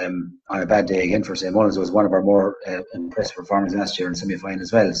on a bad day again for St. Mullins, it was one of our more impressive performances last year in semi-final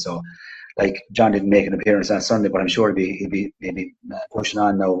as well. So, John didn't make an appearance last Sunday, but I'm sure he'll be maybe pushing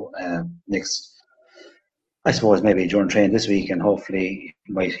on now next. I suppose maybe during training this week, and hopefully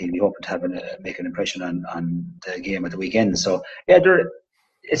he'll be hoping to make an impression on the game at the weekend. So yeah,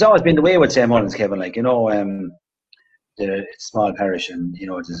 it's always been the way with St. Mullins, Kevin. The small parish, and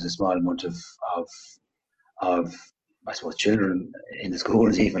there's a small amount of I suppose children in the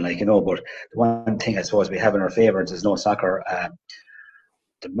schools even, but the one thing I suppose we have in our favour is there's no soccer.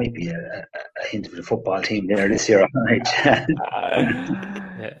 There might be a hint of the football team there this year. Like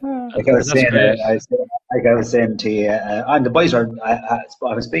I was saying to you, and the boys are. I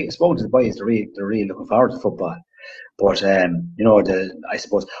was spoken to the boys. They're really looking forward to football. But I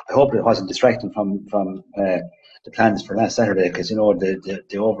suppose I hope it wasn't distracting from the plans for last Saturday, because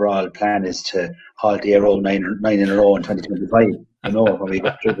the overall plan is to halt the Aero 9 in a row in 2025. When we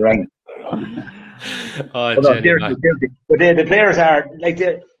go through the ranks. But the players are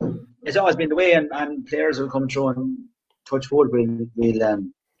it's always been the way, and players will come through and touch wood. We'll be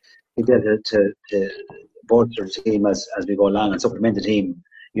able to bolster the team as we go along and supplement the team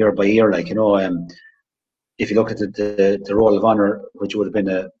year by year. If you look at the roll of honour, which would have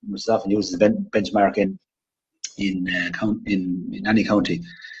been which is often used as a benchmark in any county,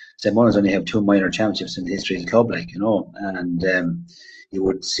 St. Mullins only have 2 minor championships in the history of the club, and you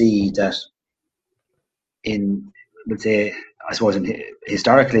would see that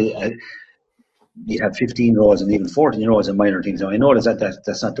historically, you'd have 15 rows and even 14 rows in minor teams. Now, I know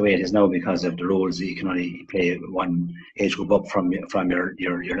that's not the way it is now because of the rules. You can only play one age group up from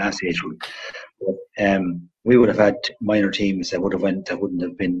your last age group. But, we would have had minor teams that wouldn't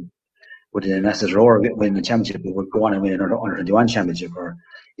have been within Nasser's Roar win the championship. We would go on and win another under 21 championship,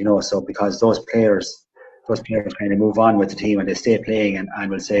 so because those players kind of move on with the team and they stay playing, and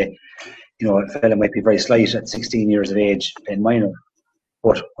will say, a fella might be very slight at 16 years of age playing minor,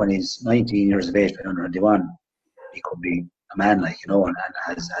 but when he's 19 years of age playing under 21, he could be a man, and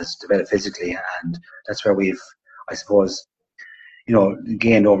has developed physically, and that's where we've, I suppose,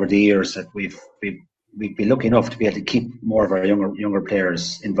 gained over the years, that we've been lucky enough to be able to keep more of our younger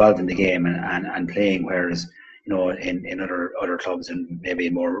players involved in the game and playing, whereas in other clubs and maybe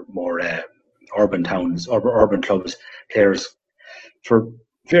more urban towns or urban clubs, players for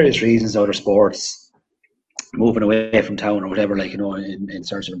various reasons, other sports, moving away from town or whatever, in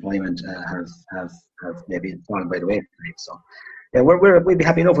search of employment, have maybe fallen by the way. So yeah, we'd be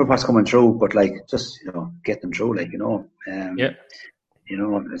happy enough with what's coming through, but just get them through, yeah.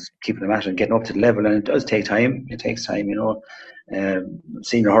 Just keeping them at it and getting up to the level, and it does take time. It takes time,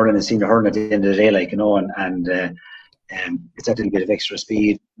 senior hurling is senior hurling at the end of the day, and it's that little bit of extra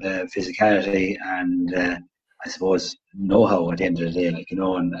speed, physicality, and I suppose know-how at the end of the day, and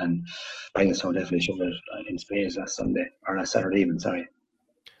I guess so definitely showed it in spades last Saturday evening. Sorry,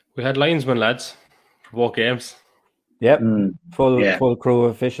 we had linesmen, lads, for both games. Yep, full crew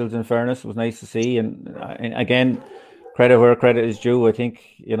of officials. In fairness, it was nice to see, and again, credit where credit is due. I think,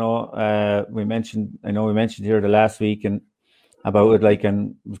 we mentioned here the last week and about it, like,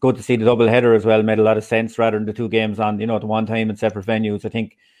 and it was good to see the double header as well. Made a lot of sense rather than the two games on, at one time in separate venues. I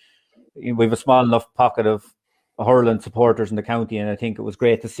think we have a small enough pocket of hurling supporters in the county, and I think it was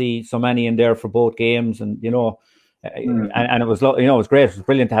great to see so many in there for both games. And and it was, it was great. It was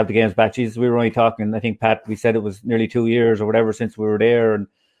brilliant to have the games back. Jesus, we were only talking, I think, Pat, we said it was nearly 2 years or whatever since we were there, and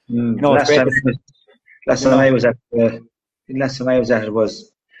last time I was at it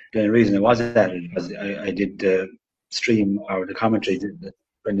was the reason I was at it was I did the stream or the commentary that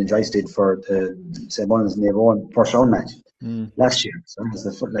Brendan Joyce did for the St. Mullins and Naomh first round match last year. So it was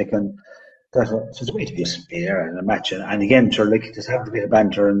it's a way to be there in a match, and again, sure, like, just having a bit of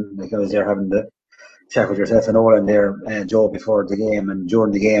banter, and like I was there having the chat with yourself and Owen there, Joe, before the game and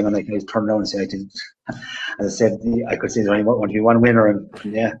during the game, and I can just turn around and say, as I said, I could see there only want to be one winner, and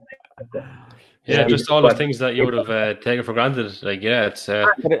just all the things that you would have taken for granted. Like, it's.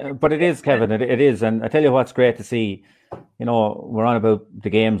 But it is, Kevin. It is, and I tell you what's great to see. We're on about the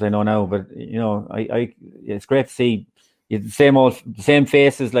games, I know now, but it's great to see the same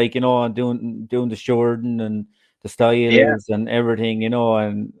faces, like, doing the stewarding and the styles and everything,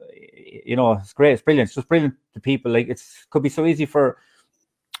 and it's great. It's brilliant. It's just brilliant to people. Like, could be so easy for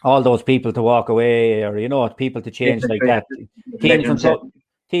all those people to walk away, or people to change like that.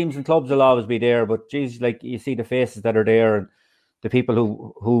 Teams and clubs will always be there, but geez, like, you see the faces that are there and the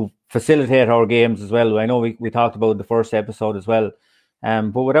people who facilitate our games as well. I know we talked about in the first episode as well.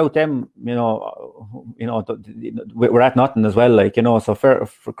 But without them, we're at nothing as well. Like, so for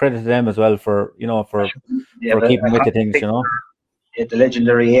credit to them as well for keeping with the things. The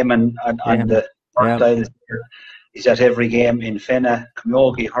legendary Eamon on the tiles is at every game in Fenna,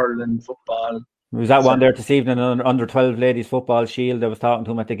 Camogie, hurling, football. There was that one there this evening on under 12 ladies football shield. I was talking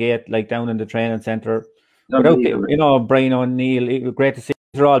to him at the gate, like down in the training centre. Without Brian O'Neill, great to see.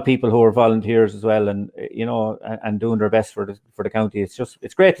 These are all people who are volunteers as well, and and doing their best for the county.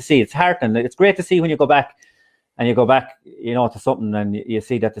 It's great to see. It's heartening. It's great to see when you go back to something and you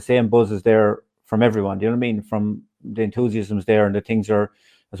see that the same buzz is there from everyone. Do you know what I mean? From the enthusiasm's there, and the things are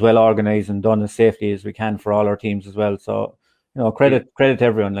as well organised and done as safely as we can for all our teams as well. So, credit to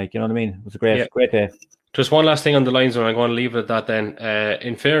everyone. Like, you know what I mean? It was a great day. Just one last thing on the lines, and I'm going to leave it at that then.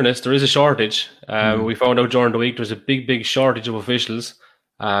 In fairness, there is a shortage. We found out during the week there's a big shortage of officials.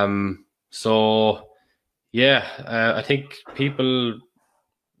 I think people...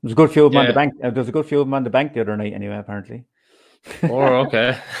 There's a good few of them on the bank. There's a good few of them on the bank the other night anyway, apparently. Oh,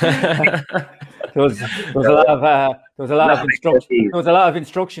 okay. There was a lot of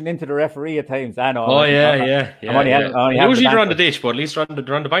instruction into the referee at times. I know. Usually they're on the ditch, but at least they're on the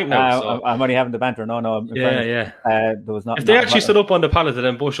bank now. So. I'm only having the banter. No. There was not. If they actually stood up on the pallet that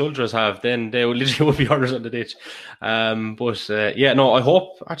them Bush Ultras have, then they would be others on the ditch. I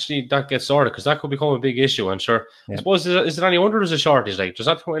hope actually that gets sorted, because that could become a big issue. I'm sure. Yeah. I suppose is it any wonder there's a shortage? Like, there's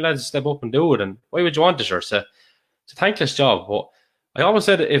not too many lads to step up and do it, and why would you want it? It's a thankless job, but I always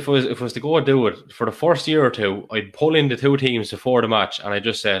said if it was to go and do it for the first year or two, I'd pull in the two teams before the match, and I'd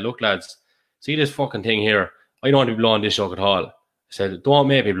just say, look, lads, see this fucking thing here? I don't want to be blowing this jug at all. I said, don't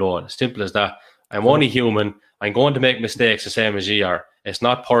make me blow it. Simple as that. I'm only human. I'm going to make mistakes the same as you are. It's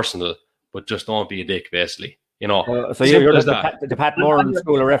not personal, but just don't be a dick, basically. So you're the Pat Moran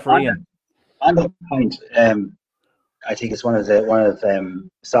School of Refereeing. On that point, I think it's one of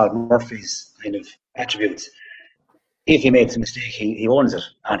Sal Murphy's kind of attributes. If he makes a mistake, he owns it,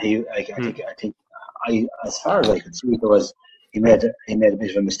 and I think as far as I could see, he made a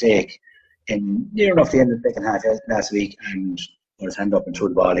bit of a mistake in near enough the end of the second half last week, and put his hand up and threw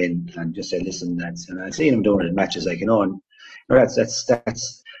the ball in and just said, "Listen, lads." And I've seen him doing it in matches, like, and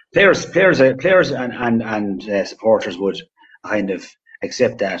that's players and supporters would kind of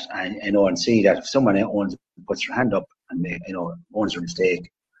accept that and see that if someone puts their hand up and owns their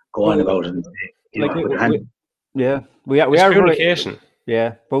mistake, go on about it. We are communication.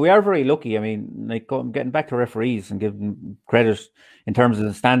 But we are very lucky. I mean, like, getting back to referees and giving credit in terms of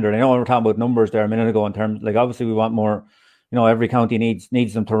the standard. I know we were talking about numbers there a minute ago in terms, like, obviously we want more. Every county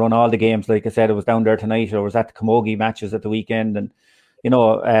needs them to run all the games. Like I said, it was down there tonight, or was at the Camogie matches at the weekend, and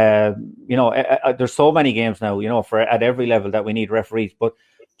there's so many games now. For at every level that we need referees. But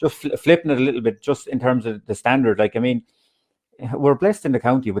just flipping it a little bit, just in terms of the standard. Like, I mean, we're blessed in the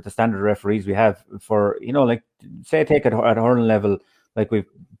county with the standard referees we have for, like, say, take it at hurling level, like we've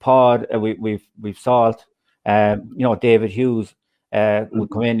Pod, we've Salt, David Hughes would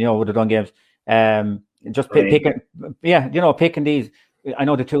come in, would have done games. Just picking these. I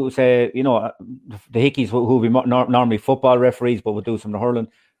know the two say, the Hickeys who be normally football referees, but would do some of the hurling.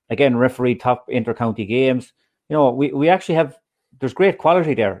 Again, referee top inter-county games. we actually have, there's great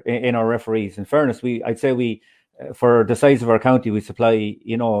quality there in our referees. In fairness, I'd say we, for the size of our county, we supply,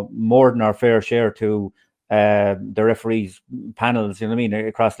 more than our fair share to the referees panels, you know what I mean,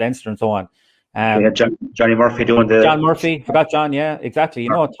 across Leinster and so on. We had Johnny Murphy doing the John Murphy, forgot John, yeah, exactly.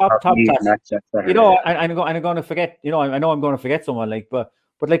 Top class. I'm going to forget. I know I'm going to forget someone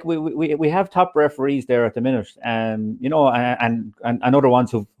but like we have top referees there at the minute, and other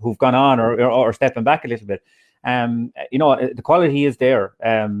ones who've gone on or stepping back a little bit. The quality is there.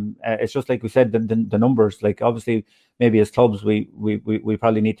 It's just like we said, the numbers. Like obviously, maybe as clubs, we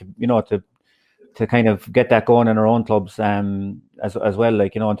probably need to to kind of get that going in our own clubs as well,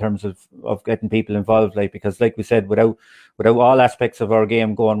 like in terms of getting people involved, like, because like we said, without all aspects of our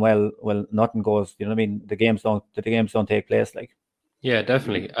game going well, nothing goes. You know what I mean? The games don't take place, like. Yeah,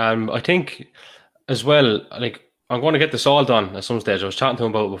 definitely. I think as well, like, I'm going to get this all done at some stage. I was chatting to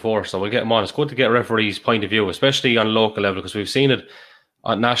him about it before, so we'll get him on. It's good to get a referee's point of view, especially on local level, because we've seen it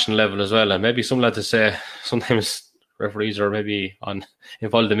at national level as well. And maybe some lads say sometimes referees are maybe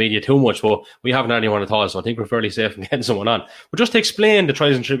involved in the media too much, but we haven't had anyone at all, so I think we're fairly safe in getting someone on. But just to explain the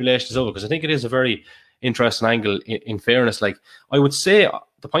trials and tribulations of it, because I think it is a very interesting angle. In fairness, like, I would say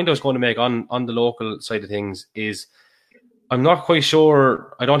the point I was going to make on the local side of things is, I'm not quite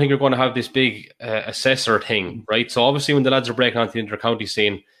sure. I don't think you're going to have this big assessor thing, right? So obviously when the lads are breaking onto the inter-county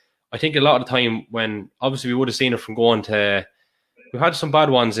scene, I think a lot of the time when, obviously we would have seen it from going to, we've had some bad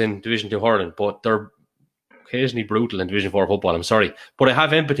ones in Division 2 hurling, but they're occasionally brutal in Division 4 football, I'm sorry. But I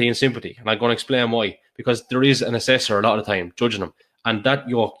have empathy and sympathy, and I'm going to explain why. Because there is an assessor a lot of the time judging them, and that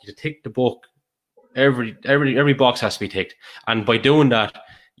you tick the book, every box has to be ticked. And by doing that,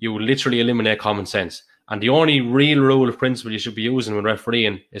 you literally eliminate common sense. And the only real rule of principle you should be using when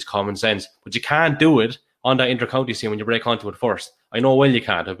refereeing is common sense. But you can't do it on that inter-county scene when you break onto it first. I know well you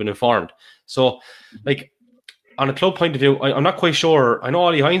can't. I've been informed. So, like, on a club point of view, I'm not quite sure. I know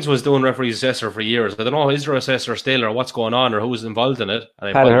Ollie Hines was doing referee's assessor for years. I don't know, is there an assessor still, or what's going on, or who's involved in it? And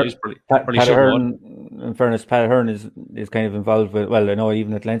I apologize, Pat Hearn, in fairness, Pat Hearn is kind of involved with, well, I know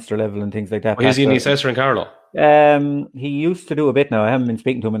even at Leinster level and things like that. Well, is he an assessor in Carlow? He used to do a bit now. I haven't been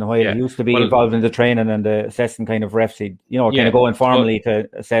speaking to him in a while. Yeah. He used to be involved in the training and the assessing kind of refs. He'd, kind of go informally to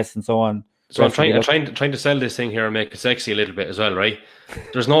assess and so on. So I'm trying to sell this thing here and make it sexy a little bit as well, right?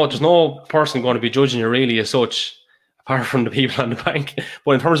 There's no person going to be judging you really as such, apart from the people on the bank.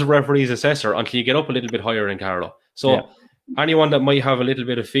 But in terms of referees assessor, until you get up a little bit higher in Carlow. So anyone that might have a little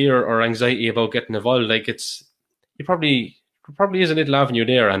bit of fear or anxiety about getting involved, like, there probably is a little avenue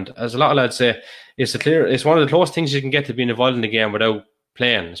there. And as a lot of lads say, it's one of the closest things you can get to being involved in the game without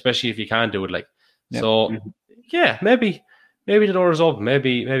playing, especially if you can't do it. Like, so maybe the door is open.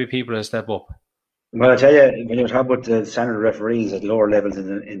 Maybe people will step up. Well, I tell you, when you talk about the standard referees at lower levels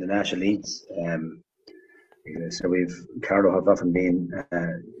in the national leagues, so Carlow have often been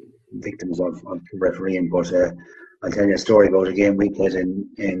victims of refereeing. But I'll tell you a story about a game we played in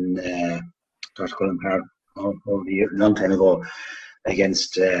Dr. Cullen Park a long time ago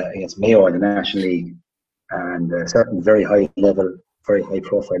against Mayo in the National League, and a certain very high level, very high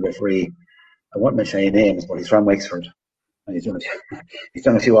profile referee. I won't mention any names, but he's from Wexford, and he's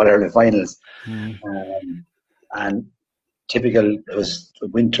done a few All-Ireland finals. And typical, it was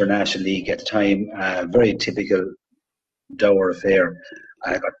Winter National League at the time, very typical dour affair.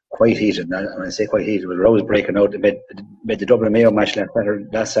 I got quite heated. And when I say quite heated, the rows breaking out. It made the Dublin Mayo match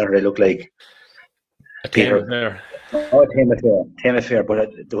last Saturday look like a tame affair. Oh, tame affair. But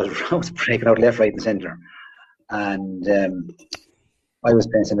there was rows breaking out left, right, and centre. And I was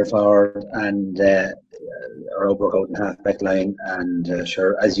playing centre forward, and a row broke out in half back line. And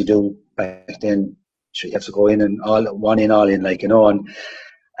sure, as you do back then, sure, you have to go in and all in, like, and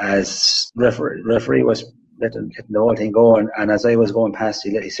as referee was getting the whole thing going, and as I was going past,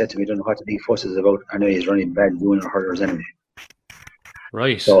 he said to me, "Don't know what the big fuss is about. I know he's running bad, doing or hurt us anyway."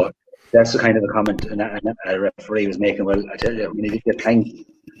 Right. So that's the kind of a comment a referee was making. Well, I tell you, when he did get clanked,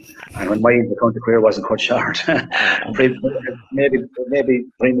 and when my county career wasn't cut short, maybe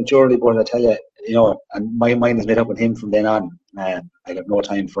prematurely, but I tell you, and my mind is made up with him from then on. I have no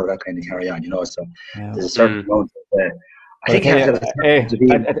time for that kind of carry on, So there's a certain amount of. I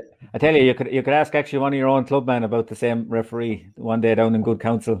tell you, you could ask actually one of your own clubmen about the same referee one day down in Good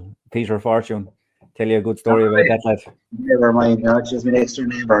Counsel, Peter Fortune. Tell you a good story about that lad. Never mind, just my next door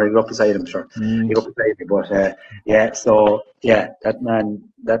neighbour. I grew up beside him, sure. He grew up beside me, but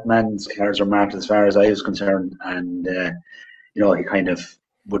that man's cards were marked as far as I was concerned, and he kind of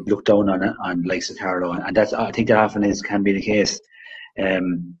would look down on likes of Carlow, and I think that often can be the case.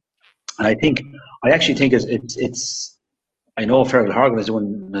 And I actually think it's. I know Fergal Horgan is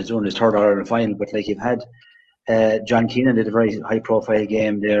doing his third All-Ireland final, but like you've had John Keenan did a very high-profile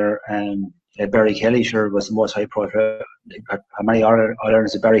game there. Barry Kelly sure was the most high-profile. How many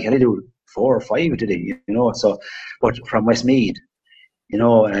All-Irelands did Barry Kelly do? 4 or 5 did he? So, but from Westmeath,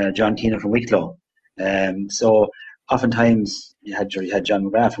 John Keenan from Wicklow. So oftentimes you had John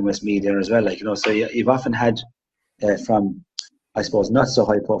McGrath from Westmeath there as well. So you've often had from, I suppose, not so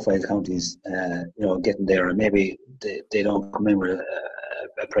high-profile counties, getting there, and maybe they don't come in with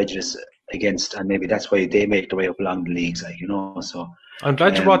a prejudice against, and maybe that's why they make their way up along the leagues, So I'm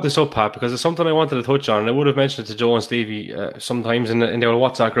glad you brought this up, Pat, because it's something I wanted to touch on, and I would have mentioned it to Joe and Stevie sometimes in their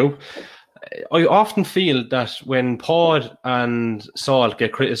WhatsApp group. I often feel that when Pod and Salt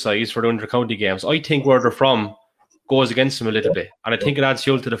get criticised for the inter-county games, I think where they're from goes against them a little bit, and I think it adds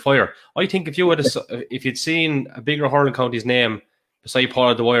fuel to the fire. I think if you'd seen a bigger hurling county's name beside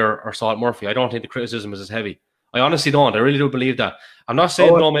Paul Dwyer or Salt Murphy, I don't think the criticism is as heavy. I honestly don't. I really do believe that. I'm not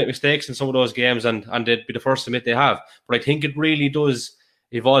saying they don't make mistakes in some of those games, and they'd be the first to admit they have, but I think it really does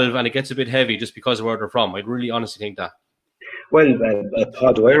evolve, and it gets a bit heavy just because of where they're from. I really honestly think that. Well,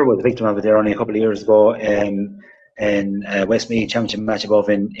 Paul Dwyer was a victim of it there only a couple of years ago in Westmeath Championship match above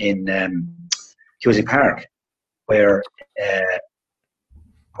in Cusick Park, where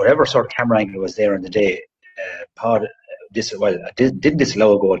whatever sort of camera angle was there in the day, Pod didn't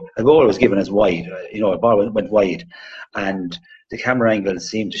disallow a goal. A goal was given as wide. A ball went wide, and the camera angle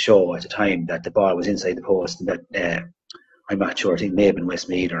seemed to show at the time that the ball was inside the post, and that I'm not sure. I think it may have been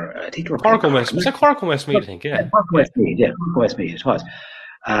Westmeath, or I think Cork and Westmeath. Was it Cork and Westmeath? I think, yeah. Cork and Westmeath, yeah. Cork and Westmeath, it was.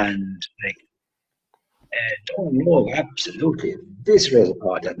 And don't know absolutely eviscerated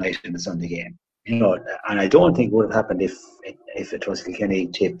Pod that night in the Sunday game. And I don't think it would have happened if it was Kilkenny,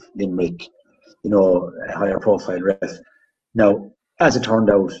 Tip, Limerick, a higher profile ref. Now, as it turned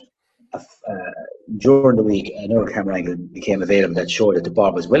out, during the week, another camera angle became available that showed that the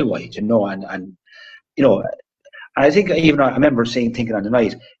ball was well wide, and I think I remember thinking on the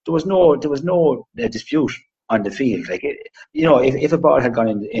night there was no dispute on the field. If a ball had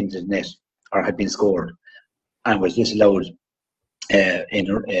gone into the net or had been scored and was disallowed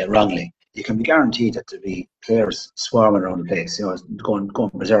wrongly, you can be guaranteed that there'd be players swarming around the place, going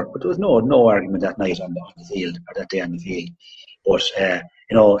berserk. But there was no argument that night on the field, or that day on the field. But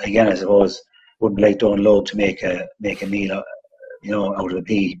again, I suppose wouldn't like Don Lowe to make a meal, out of a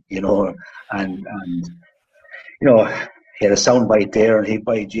pea, and he had a sound bite there, and he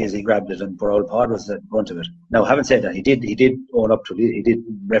grabbed it, and poor old Pod was at the front of it. Now, having said that, he did own up to it. He did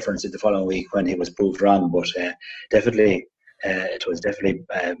reference it the following week when he was proved wrong, but definitely it was definitely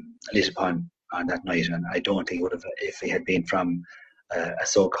lit upon on that night, and I don't think he would have if he had been from a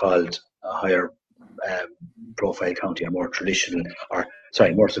so-called higher profile county, or more traditional,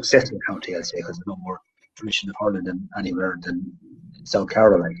 more successful county, I'll say, because there's no more tradition of hurling than anywhere than South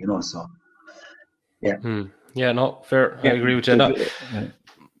Carlow, so yeah. Yeah, no, fair. Yeah. I agree with you on that.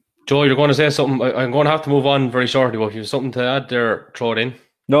 Joe, you're going to say something. I'm going to have to move on very shortly, but if you have something to add there, throw it in.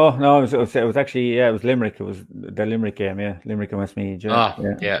 No, it was actually, it was Limerick. It was the Limerick game, Limerick and Westmeath.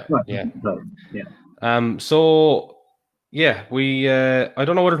 So, we, I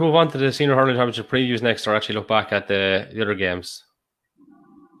don't know whether to move on to the Senior Hurling Championship previews next, or actually look back at the other games.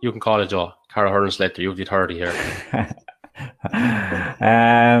 You can call it, Joe. Carlow Hurling Slater, you've the authority here.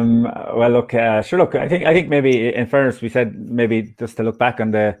 Well, look, look. I think maybe, in fairness, we said maybe just to look back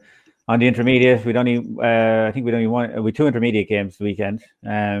on the intermediate. We'd only, I think we'd only with 2 intermediate games the weekend.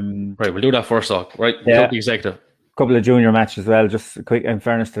 Right, we'll do that first off. Right, yeah. The executive. A couple of junior matches as well. Just quick, in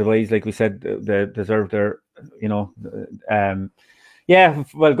fairness to the boys, like we said, they deserved their, well,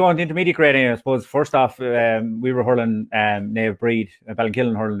 going to intermediate grading, I suppose. First off, we were hurling Nave Breed,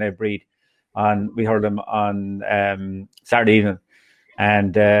 Ballinkillen hurling Nave Breed. We heard them on Saturday evening,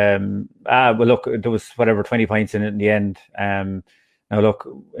 and well, look, there was 20 points in it in the end. Now, look,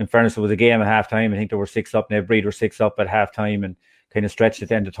 in fairness, it was a game at half time. I think there were 6 up. Nave Breed were 6 up at half time, and kind of stretched it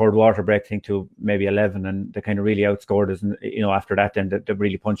then the third water break, I think, to maybe 11, and they kind of really outscored us. And after that, then they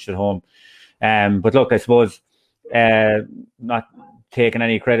really punched it home. But look, I suppose not taking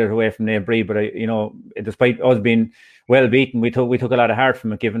any credit away from Nave Breed, but despite us being well beaten, we took a lot of heart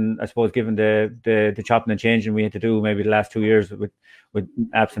from it, given the chopping and changing we had to do maybe the last 2 years with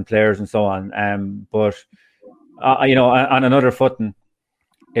absent players and so on. But on another footing,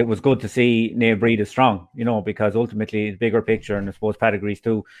 it was good to see Nave Breed is strong, because ultimately the bigger picture, and I suppose pedigrees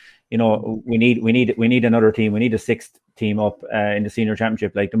too, we need another team. We need a 6th team up in the senior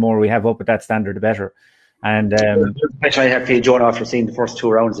championship. Like, the more we have up at that standard, the better. And I have to join after seeing the first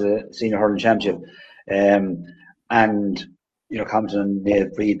 2 rounds of the senior hurling championship, and Compton and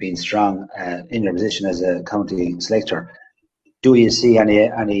Nave Breed being strong in their position as a county selector. Do you see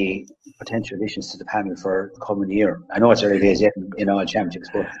any potential additions to the panel for the coming year? I know it's early days yet in all championships,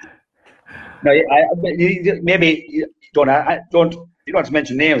 but no, maybe you don't you don't have to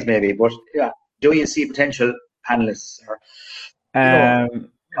mention names, maybe, but yeah, do you see potential panelists or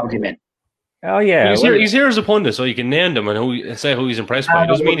county men? Oh yeah, he's here as a pundit, so you can name them and say who he's impressed by.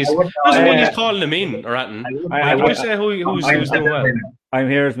 Doesn't mean he's calling them in or anything. I say who's doing well. I'm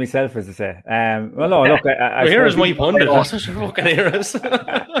here as myself, as I say. Well, no, look, you're here as my pundit. That's what you're fucking here as.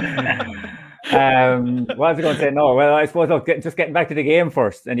 What was I going to say? No, well, I suppose, look, just getting back to the game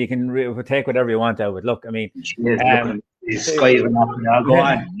first, and you can take whatever you want out of it. Look, I mean, it's go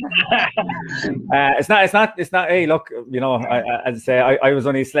on. It's not. Hey, look, as I say, I was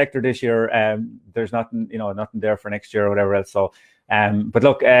only a selector this year. There's nothing there for next year or whatever else. So, but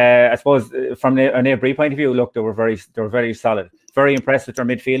look, I suppose from an Avery point of view, look, they were very solid, very impressed with their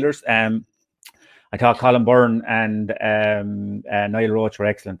midfielders. I thought Colin Byrne and Niall Roach were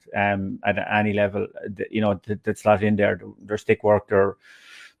excellent at any level. That slot in there, their stick work,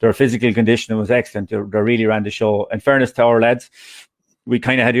 their physical conditioning was excellent. They really ran the show. In fairness to our lads, we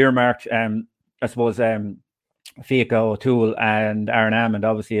kind of had earmarked, I suppose, Fiacca O'Toole and Aaron Hammond,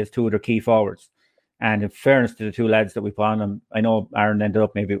 obviously, as two of their key forwards. And in fairness to the two lads that we put on them, I know Aaron ended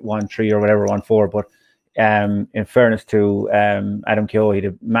up maybe 1-3 or whatever, 1-4, but in fairness to Adam Keogh, he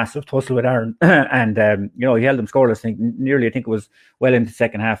had a massive tussle with Aaron, and he held them scoreless. I think it was well into the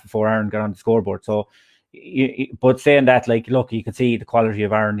second half before Aaron got on the scoreboard. So, but saying that, like, look, you can see the quality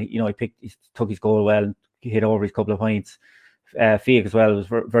of Aaron. He took his goal well and hit over his couple of points. Fiacca as well was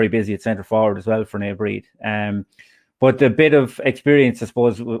very busy at centre forward as well for Naomh Breed. But the bit of experience, I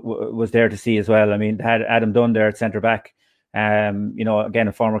suppose, was there to see as well. I mean, had Adam Dunn there at centre back. Again,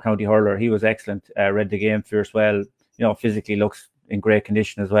 a former county hurler, he was excellent. Read the game fierce well. Physically looks in great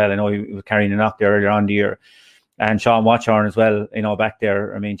condition as well. I know he was carrying a knock there earlier on the year, and Sean Watchorn as well. Back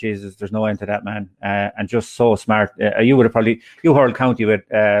there. I mean, Jesus, there's no end to that man. And just so smart. You would have you hurled county with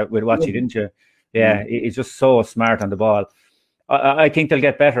Watchy, didn't you? Yeah, he's just so smart on the ball. I think they'll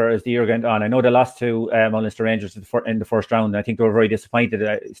get better as the year went on. I know they lost to Ulster Rangers in the first round. I think they were very disappointed.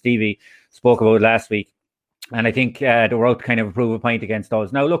 Stevie spoke about it last week. And I think they were out to kind of prove a point against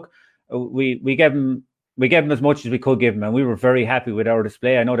us. Now, look, we gave them as much as we could give them, and we were very happy with our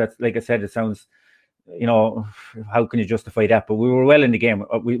display. I know that, like I said, it sounds, how can you justify that? But we were well in the game.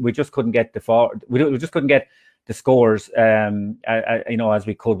 We just couldn't get we just couldn't get the scores, as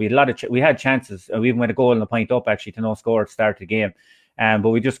we could. We had we had chances. We even went a goal and a point up actually to no score at the start of the game, but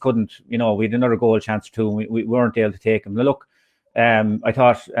we just couldn't. We had another goal chance too. And we weren't able to take them. Now, look. I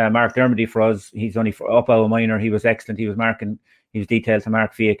thought Mark Dermody for us, he's only for up our minor. He was excellent. He was detailed to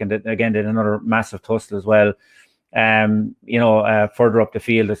Mark Fiacca, and again did another massive tussle as well. Further up the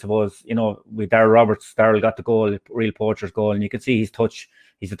field, I suppose, with Darryl Roberts, Darryl got the goal, real poacher's goal, and you can see he's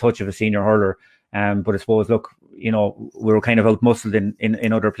a touch of a senior hurler. But I suppose, look, we were kind of out-muscled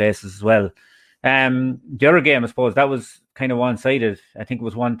in other places as well. The other game, I suppose, that was kind of one-sided. I think it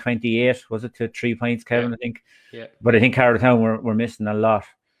was 128, was it, to 3 points, Kevin? Yeah. I think. Yeah. But I think Carlow were missing a lot.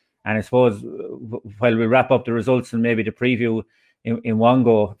 And I suppose while we wrap up the results and maybe the preview in one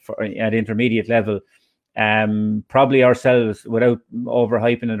go at intermediate level, probably ourselves, without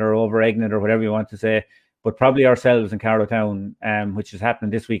overhyping it or over-egging it or whatever you want to say, but probably ourselves in Carlow, which is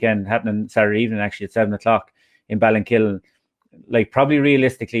happening this weekend, happening Saturday evening actually at 7:00 in Ballinkillen. Like, probably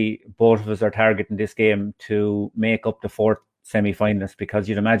realistically, both of us are targeting this game to make up the fourth semi-finalist, because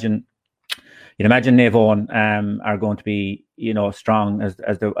you'd imagine Naomh are going to be, strong as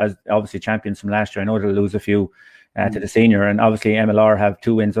obviously champions from last year. I know they'll lose a few to the senior, and obviously MLR have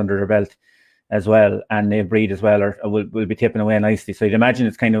 2 wins under their belt as well, and Naomh Breed as well will be tipping away nicely. So you'd imagine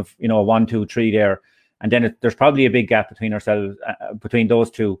it's kind of 1, 2, 3 there, and then there's probably a big gap between ourselves, between those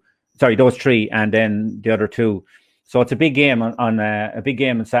three, and then the other two. So it's a big game on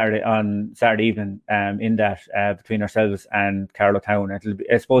Saturday evening in that between ourselves and Carlow Town.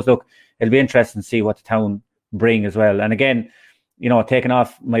 I suppose, look, it'll be interesting to see what the town bring as well. And again, taking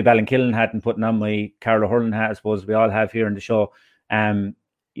off my Ballinkillen hat and putting on my Carlow Hurling hat, I suppose we all have here in the show.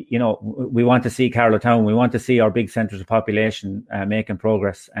 We want to see Carlow Town. We want to see our big centres of population making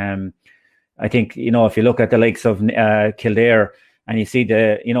progress. I think, if you look at the likes of Kildare, and you see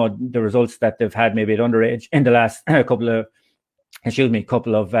the results that they've had maybe at underage in the last couple of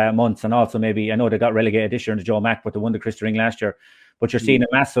months, and also maybe, I know they got relegated this year into Joe Mack, but they won the Christy Ring last year. But you're seeing a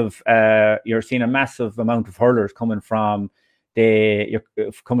massive amount of hurlers coming from the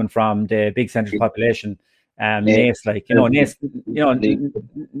big centre population. Naas,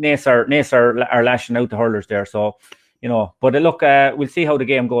 Naas are lashing out the hurlers there. So, but look, we'll see how the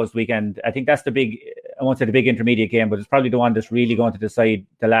game goes the weekend. I think that's I won't say the big intermediate game, but it's probably the one that's really going to decide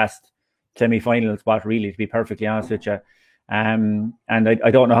the last semi-final spot, really, to be perfectly honest with you. And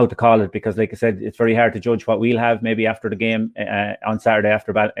I don't know how to call it, because, like I said, it's very hard to judge what we'll have maybe after the game on Saturday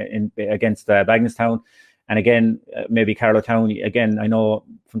against Bagnallstown. And again, maybe Carlow Town, again, I know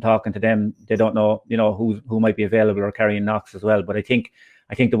from talking to them, they don't know, who might be available or carrying knocks as well. But I think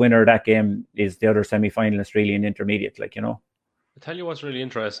the winner of that game is the other semi-finalist, really, in intermediate, I'll tell you what's really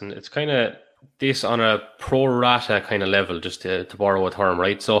interesting. It's kind of this on a pro rata kind of level, just to borrow a term,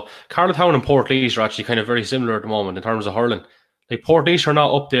 right? So Carlow Town and Portlaoise are actually kind of very similar at the moment in terms of hurling. Like, Portlaoise are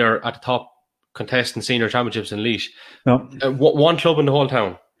not up there at the top contesting senior championships in Laois. No. One club in the whole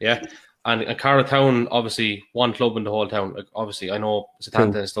town, yeah. And Carlow Town, obviously, one club in the whole town. Like, obviously, I know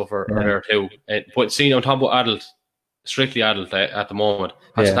Satanta and stuff are there too. But see, I'm talking about adult, strictly adult at the moment.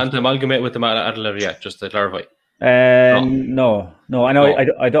 Has Satanta amalgamated with them at adult level yet? Just to clarify. No. I know. No.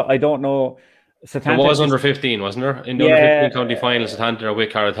 I don't know. Satanta, there was under 15, wasn't there? In the under 15 county final, Satanta are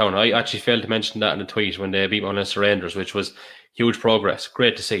with Carlow Town. I actually failed to mention that in the tweet when they beat Munster Rangers, which was huge progress.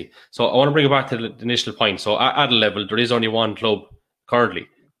 Great to see. So I want to bring it back to the initial point. So at adult level, there is only one club currently.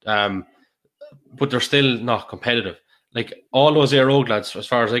 But they're still not competitive. Like, all those Air Road lads, as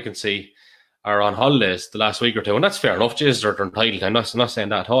far as I can see, are on holidays the last week or two, and that's fair enough. Jesus, they're entitled. I'm not saying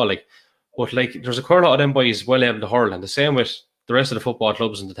that at all. Like, but there's a quite a lot of them boys well able to hurl, and the same with the rest of the football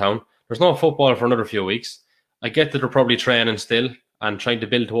clubs in the town. There's no football for another few weeks. I get that they're probably training still and trying to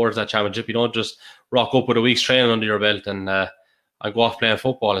build towards that championship. You don't just rock up with a week's training under your belt and go off playing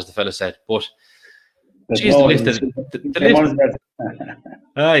football, as the fella said. But geez, the lift.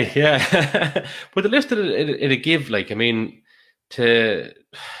 Aye, yeah. But the lift that it'd give, to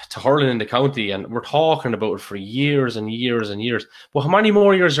hurling in the county, and we're talking about it for years and years and years. But how many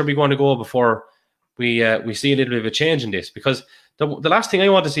more years are we going to go before we see a little bit of a change in this? Because the last thing I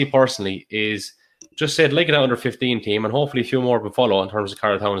want to see personally is just said like an under 15 team, and hopefully a few more will follow in terms of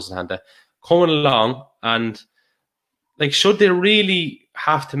Carlow Town and Santa coming along. And should they really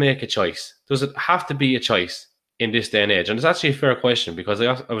have to make a choice? Does it have to be a choice in this day and age? And it's actually a fair question, because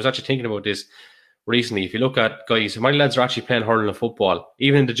I was actually thinking about this recently. If you look at guys, how many lads are actually playing hurling and football,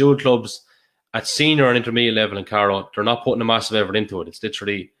 even in the dual clubs at senior and intermediate level in Carlow, they're not putting a massive effort into it. It's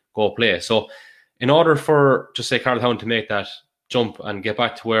literally go play. So in order for, just say, Carlow Town to make that jump and get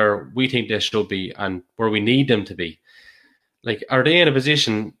back to where we think they should be and where we need them to be, are they in a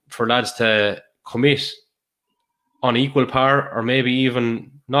position for lads to commit on equal par, or maybe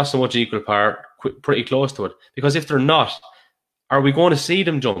even not so much equal par, pretty close to it? Because if they're not, are we going to see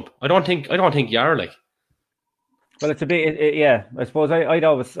them jump? I don't think you are. Well, it's a bit, yeah. I suppose I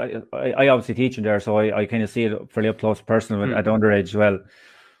obviously teach in there, so I kind of see it fairly up close personally at underage as well.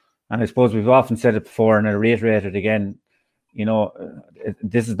 And I suppose we've often said it before, and I reiterate it again.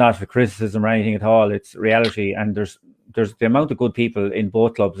 This is not for criticism or anything at all. It's reality, and there's the amount of good people in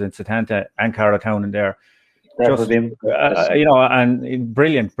both clubs, in Satanta and Carlow Town, in there. Just, and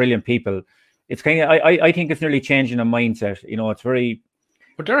brilliant people. It's kind of, I think it's nearly changing a mindset. It's very.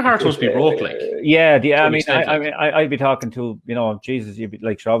 But their hearts must be broke, Yeah. I mean, I'd be talking to, Jesus, you'd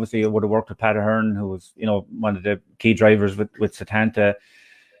be obviously I would have worked with Pat Ahern, who was, one of the key drivers with Satanta.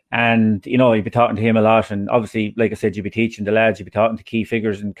 And, you'd be talking to him a lot. And obviously, like I said, you'd be teaching the lads, you'd be talking to key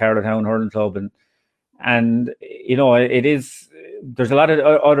figures in Carlow Town Hurling Club. And it is, there's a lot of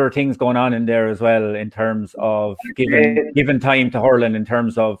other things going on in there as well, in terms of giving time to hurling, in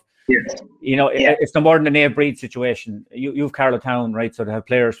terms of, it's no more than an A-breed situation. You've Carlow Town, right? So they have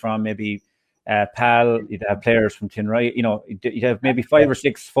players from maybe Pal, you'd have players from Tinray, you'd have maybe 5 or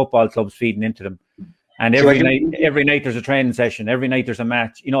 6 football clubs feeding into them. And every night there's a training session. Every night there's a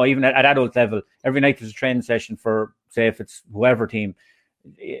match. Even at adult level, every night there's a training session for, say, if it's whoever team.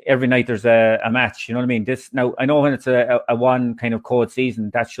 Every night there's a match. You know what I mean? This, now I know when it's a one kind of code season,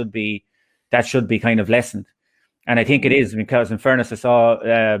 that should be kind of lessened. And I think it is, because in fairness, I saw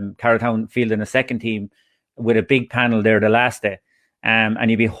Carlow Town fielding a second team with a big panel there the last day. And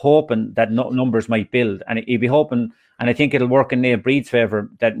you'd be hoping that numbers might build. And you'd be hoping, and I think it'll work in Naomh Breed's favour,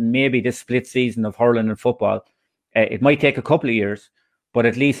 that maybe this split season of hurling and football, it might take a couple of years, but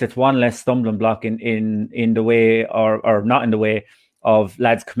at least it's one less stumbling block in the way, or not in the way, of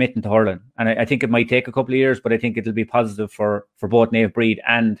lads committing to hurling. And I think it might take a couple of years, but I think it'll be positive for both Naomh Breed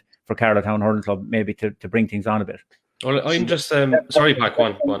and for Carlow Town Hurling Club, maybe to bring things on a bit. Well, I'm just sorry, Pat, go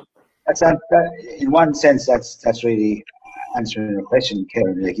on. That's in one sense, that's really answering your question,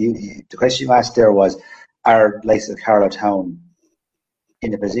 Karen. The question you asked there was, are likes of Carlow Town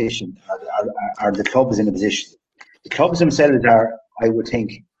in a position? Are the clubs in a position? The clubs themselves are, I would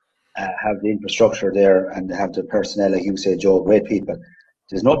think, have the infrastructure there and have the personnel, like you said, Joe, great people.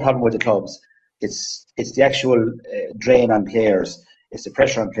 There's no problem with the clubs. It's the actual drain on players. It's the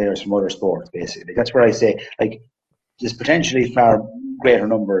pressure on players from other sports, basically. That's where I say, like, there's potentially far greater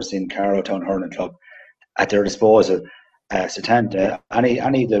numbers in Carlow Town Hurling Club at their disposal, Setanta, any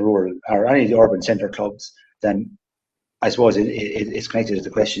of the rural or any of the urban centre clubs. Then I suppose it's connected to the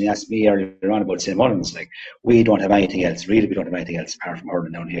question you asked me earlier on about St. Mullins. Like, we don't have anything else. Really, we don't have anything else apart from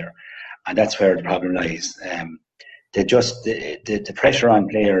hurling down here, and that's where the problem lies. The pressure on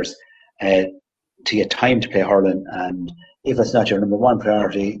players to get time to play hurling, and if it's not your number one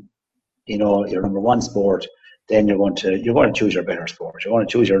priority, your number one sport, then you're going to choose your better sport. You're going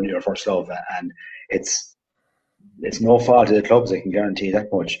to choose your first love, and it's no fault of the clubs. I can guarantee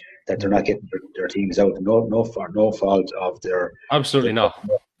that much, that they're not getting their teams out. No fault of their. Absolutely not.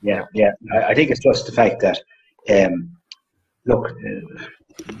 Yeah. I think it's just the fact that, look,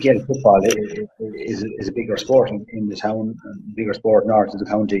 again, football is a bigger sport in the town, a bigger sport north of the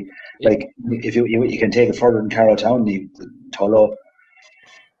county. Like, if you can take it further in Carlow Town, the Tullow.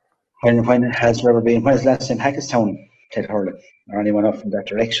 When has there ever been? When is the last time Hackettstown played hurling or anyone up in that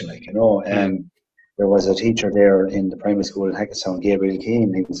direction? There was a teacher there in the primary school in Hackettstown, Gabriel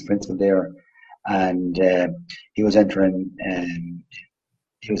Keane. He was the principal there, and he was entering in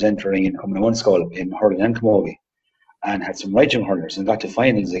Common One School in hurling and camogie, and had some right young hurlers and got to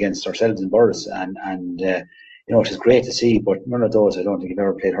finals against ourselves in Burris, and it was great to see. But none of those, I don't think, have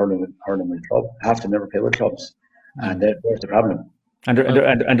ever played hurling with a club. Half of them never play with clubs, and there's the problem. And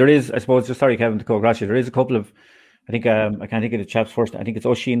there is, I suppose, just sorry, Kevin, to go across you. There is a couple of, I think, I can't think of the chaps first. I think it's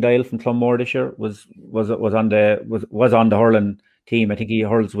Oisin Dial from Clonmore this year was on the hurling team. I think he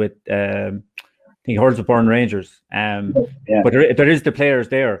hurls with Burn Rangers. But there is the players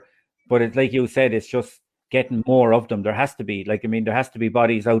there. But it's like you said, it's just getting more of them. There has to be, there has to be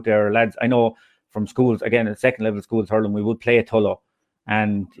bodies out there, lads. I know from schools, again, at second level schools hurling, we would play at Tullow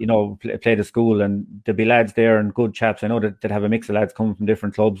and play the school, and there'll be lads there and good chaps. I know that have a mix of lads coming from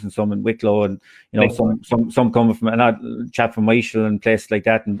different clubs, and some in Wicklow, and some coming from a chap from Michael and places like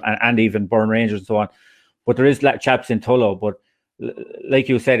that, and even Burn Rangers and so on. But there is chaps in Tullow. But like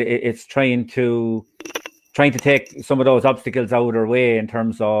you said, it's trying to take some of those obstacles out of their way in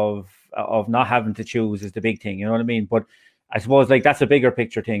terms of not having to choose is the big thing. You know what I mean? But I suppose that's a bigger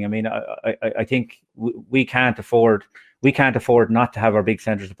picture thing. I mean, I think we can't afford not to have our big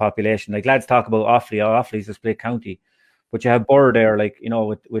centres of population. Like, lads talk about Offaly's a split county, but you have Burr there,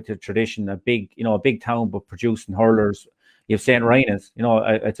 with the tradition, a big town, but producing hurlers. You have St. Ryan's,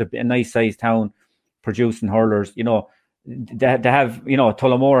 it's a nice sized town producing hurlers. They have,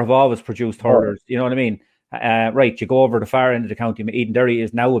 Tullamore have always produced hurlers. You know what I mean? Right, you go over the far end of the county. Edenderry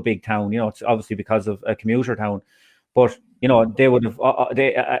is now a big town. It's obviously because of a commuter town. But they would have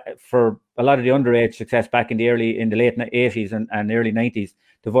for a lot of the underage success back in the late 80s and early 90s.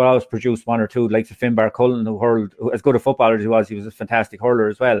 They've always produced one or two, like Finbar Cullen, who as good a footballer as he was a fantastic hurler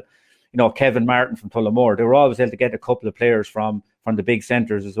as well. Kevin Martin from Tullamore. They were always able to get a couple of players from the big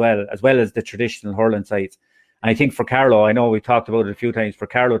centres as well as the traditional hurling sides. And I think for Carlow, I know we've talked about it a few times, for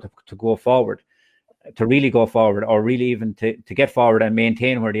Carlow to go forward, to really go forward, or really even to get forward and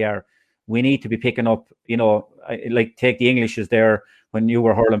maintain where they are, we need to be picking up, like take the Englishes there when you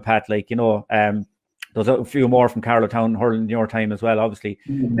were hurling, Pat, there's a few more from Carlow Town hurling in your time as well, obviously.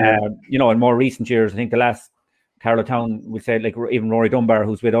 Mm-hmm. In more recent years, I think the last Carlow Town, we said, like even Rory Dunbar,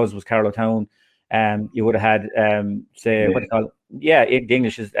 who's with us, was Carlow Town. You would have had, what do you call it? Yeah, the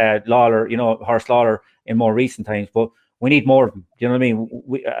Englishes, Lawler, Horst Lawler in more recent times, but we need more of them. Do you know what I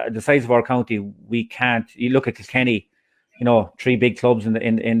mean? The size of our county, we can't. You look at Kilkenny, three big clubs in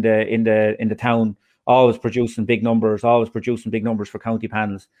the town, always producing big numbers for county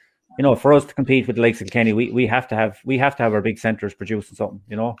panels. For us to compete with the likes of Kilkenny, we have to have our big centres producing something.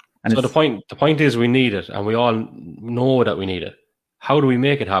 And so the point is, we need it, and we all know that we need it. How do we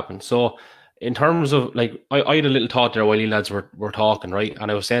make it happen? So in terms of, I had a little thought there while you lads were talking, right? And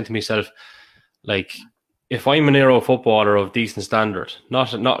I was saying to myself, if I'm an aero footballer of decent standard,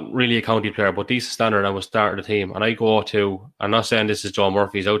 not really a county player, but decent standard, I was starting a team, and I go to, I'm not saying this is John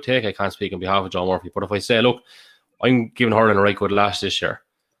Murphy's outtake, I can't speak on behalf of John Murphy, but if I say, look, I'm giving hurling a right good lash this year,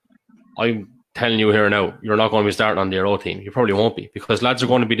 I'm telling you here now, you're not going to be starting on the aero team. You probably won't be, because lads are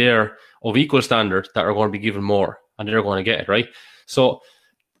going to be there of equal standard that are going to be given more, and they're going to get it, right? So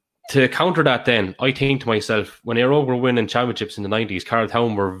to counter that then, I think to myself, when aero were winning championships in the 90s, Carlow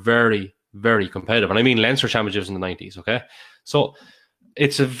Town were very, very competitive. And I mean Leinster championships in the 90s, okay? So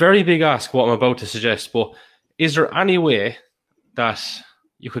it's a very big ask what I'm about to suggest, but is there any way that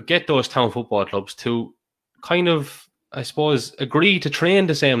you could get those town football clubs to kind of, I suppose, agree to train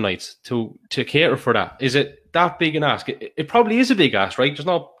the same nights to cater for that? Is it that big an ask? It probably is a big ask, right? There's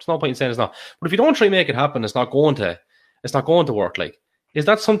no point in saying it's not. But if you don't try and make it happen, it's not going to work. is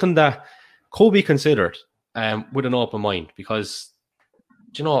that something that could be considered with an open mind? Because,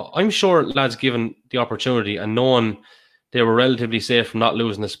 I'm sure lads given the opportunity and knowing they were relatively safe from not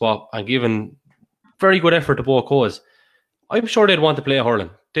losing the spot and given very good effort to both cause, I'm sure they'd want to play hurling.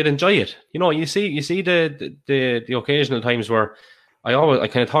 They'd enjoy it. You see the occasional times where I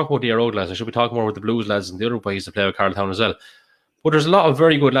kind of talk about the Aero lads. I should be talking more with the Blues lads and the other boys that play with Carltown as well. But there's a lot of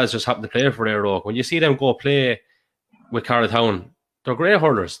very good lads just happen to play for Aero. When you see them go play with Carltown, they're great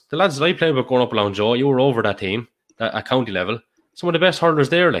hurlers. The lads that I played with going up along Joe, you were over that team at county level. Some of the best hurlers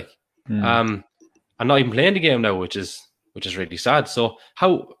there, and not even playing the game now, which is really sad. So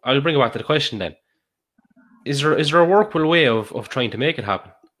I'll bring it back to the question then. Is there a workable way of trying to make it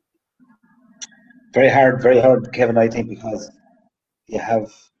happen? Very hard, Kevin, I think, because you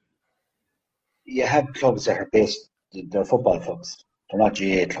have clubs that are based, they're football clubs. They're not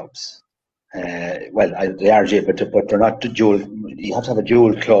GA clubs. They are GA, but they're not dual. You have to have a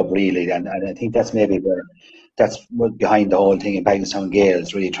dual club, really, and I think that's maybe that's behind the whole thing in Bagenstown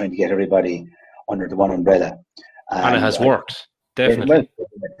Gales, really trying to get everybody under the one umbrella. And it has worked, definitely.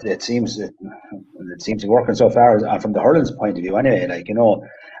 It seems to be working so far, from the hurling's point of view, anyway.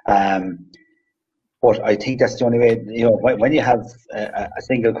 But I think that's the only way. When you have a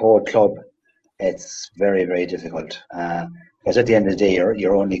single code club, it's very, very difficult. Because at the end of the day,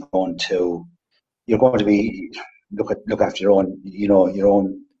 you're only going to be look after your own. Your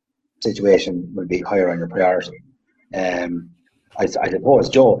own situation will be higher on your priority. I suppose,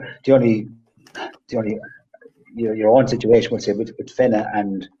 Joe, the only your own situation, would say, with Fenna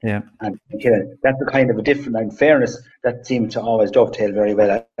and Killen, that's a kind of a different. In fairness, that seemed to always dovetail very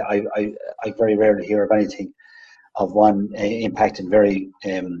well. I very rarely hear of anything of one impacting very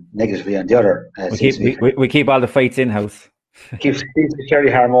negatively on the other. We keep all the fights in house. Keeps it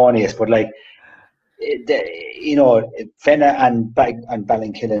very harmonious, but Fenna and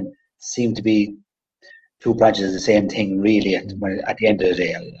Ballinkillen seem to be two branches of the same thing, really. At the end of the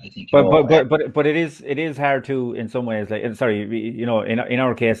day, I think. But it is hard to, in some ways. In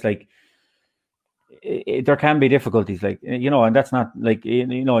our case, there can be difficulties, and that's not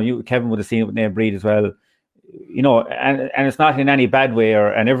Kevin would have seen it with Nate Breed as well. And it's not in any bad way,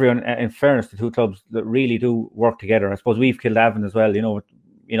 and everyone, in fairness, the two clubs that really do work together. I suppose we've killed Avon as well, to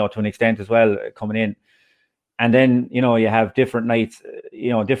an extent as well, coming in. And then, you have different nights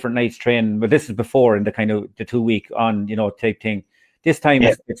training, but this is before in the kind of the 2 week on, type thing. This time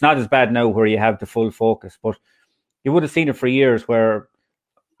it's not as bad now where you have the full focus, but you would have seen it for years where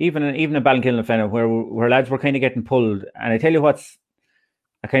even in Ballinkillen and Fenna, where lads were kind of getting pulled. And I tell you what's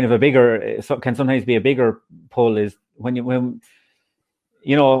a kind of a bigger, can sometimes be a bigger pull is when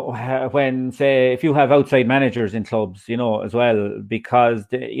say if you have outside managers in clubs, as well, because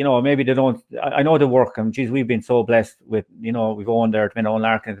maybe they don't. I know they work. We've been so blessed with we've owned there, been Owen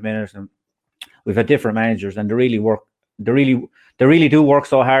Larkin at the minute, and we've had different managers, and they really work. They really do work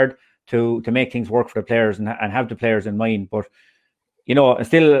so hard to make things work for the players and have the players in mind. But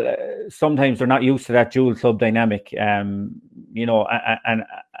still sometimes they're not used to that dual club dynamic. And it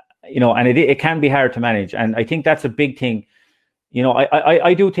can be hard to manage, and I think that's a big thing.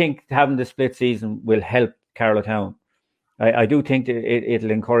 I do think having the split season will help Carlow Town. I do think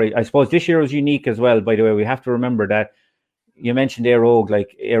it'll encourage. I suppose this year was unique as well, by the way. We have to remember that you mentioned Aero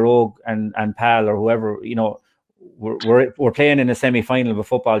and Pal or whoever, we're playing in a semi-final of a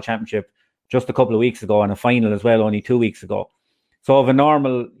football championship just a couple of weeks ago and a final as well only 2 weeks ago. So of a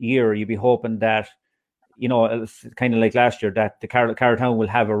normal year, you'd be hoping that, it's kind of like last year, that the Carlow Town will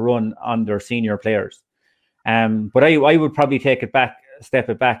have a run on their senior players. But I would probably step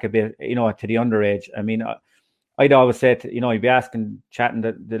it back a bit, to the underage. I mean, I'd always say, you'd be chatting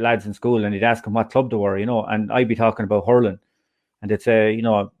to the lads in school, and you'd ask them what club they were, and I'd be talking about hurling, and they'd say,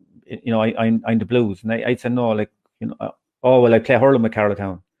 I'm the Blues, and I'd say no, I play hurling with Carlow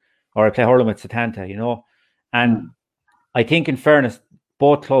Town, or I play hurling with Setanta, and I think in fairness,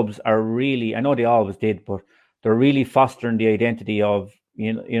 both clubs are really, I know they always did, but they're really fostering the identity of,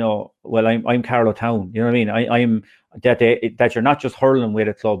 I'm Carlow Town. You know what I mean? I'm that you're not just hurling with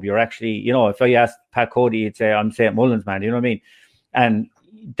a club. You're actually, if I asked Pat Cody, he'd say I'm St. Mullins man. You know what I mean? And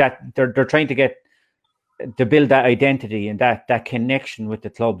that they're trying to build that identity and that connection with the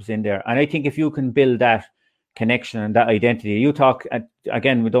clubs in there. And I think if you can build that connection and that identity, you talk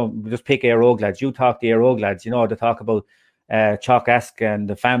again. We just pick Aero lads. You talk the Aero lads. They talk about Chalk Ask and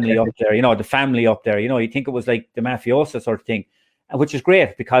the family up there. The family up there. You think it was like the mafiosa sort of thing. Which is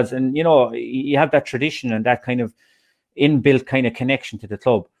great because, you have that tradition and that kind of inbuilt kind of connection to the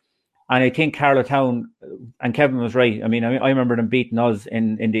club. And I think Carlow Town, and Kevin was right. I mean, I remember them beating us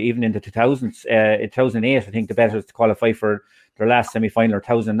even in the 2000s. In 2008, I think the Betters to qualify for their last semi-final, or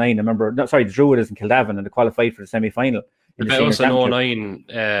 2009. I remember, no, sorry, the Druids in Kildavin, and they qualified for the semi-final in the senior us in championship.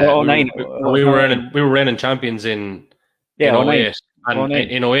 09. Oh, 09. We were reigning champions in 08. And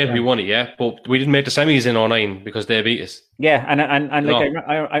in 08 we won it, yeah. But we didn't make the semis in 09 because they beat us. Yeah, and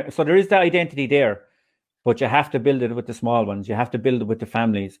like so there is that identity there, but you have to build it with the small ones. You have to build it with the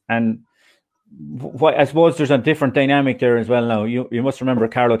families. And I suppose there's a different dynamic there as well now. You must remember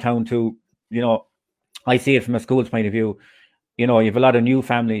Carlow Town too. You know, I see it from a school's point of view. You know, you have a lot of new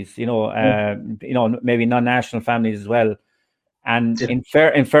families. You know, maybe non-national families as well. And in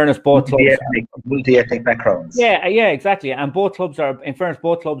fairness, both clubs multi-ethnic backgrounds. Yeah, exactly. And both clubs are, in fairness,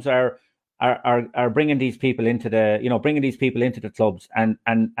 both clubs are bringing these people into the clubs and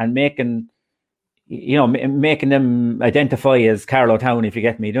making, you know, making them identify as Carlow Town, if you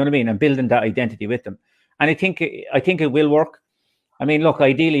get me. You know what I mean? And building that identity with them. And I think it will work. I mean, look,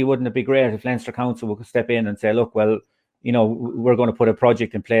 ideally, wouldn't it be great if Leinster Council would step in and say, look, well, you know, we're going to put a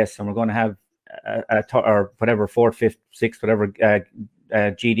project in place and we're going to have or whatever, 4th, 5th, 6th, whatever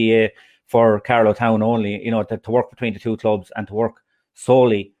GDA for Carlow Town only, you know, to work between the two clubs and to work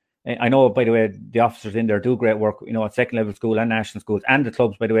solely. I know, by the way, the officers in there do great work, you know, at second level school and national schools, and the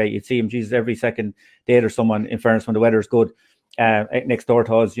clubs, by the way, you'd see them, Jesus, every second day there's someone, in fairness, when the weather is good, next door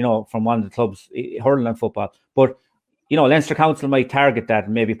to us, you know, from one of the clubs, hurling and football. But you know, Leinster Council might target that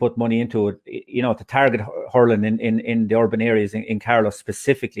and maybe put money into it, you know, to target hurling in the urban areas in Carlow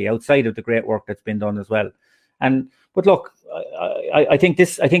specifically, outside of the great work that's been done as well. But look, I think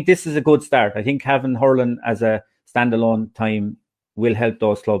this is a good start. I think having hurling as a standalone time will help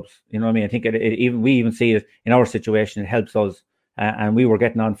those clubs. You know what I mean? I think we even see it in our situation. It helps us, and we were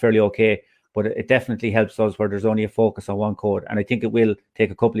getting on fairly okay. But it definitely helps us where there's only a focus on one code, and I think it will take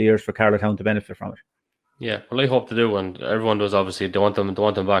a couple of years for Carlow Town to benefit from it. Yeah, well, I hope to do, and everyone does. Obviously, they want them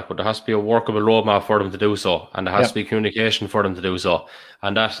back, but there has to be a workable roadmap for them to do so, and there has to be communication for them to do so,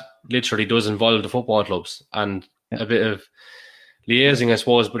 and that literally does involve the football clubs and a bit of liaising, I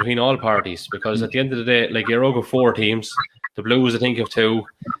suppose, between all parties. Because at the end of the day, like Eroga have 4 teams, the Blues I think have 2,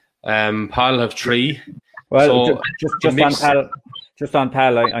 PAL have 3. Well, so just on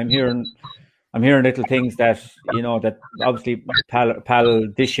PAL, I'm hearing little things that, you know, that obviously PAL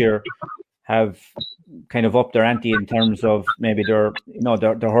this year have kind of upped their ante in terms of maybe their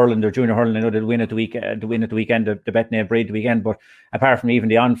hurling, their junior hurling. I know they win at the weekend, the Betnay Braid the weekend. But apart from even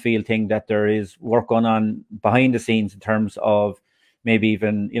the on-field thing, that there is work going on behind the scenes in terms of maybe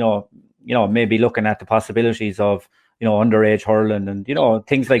even maybe looking at the possibilities of, you know, underage hurling and, you know,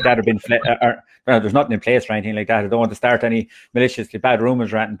 things like that have been. There's nothing in place or anything like that. I don't want to start any maliciously bad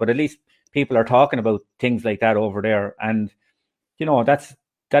rumors or anything, but at least people are talking about things like that over there, and you know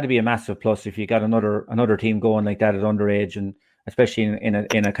that'd be a massive plus if you got another team going like that at underage, and especially in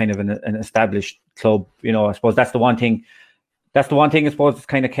a kind of an established club. You know, I suppose that's the one thing. I suppose it's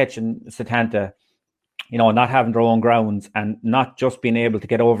kind of catching Setanta, you know, not having their own grounds and not just being able to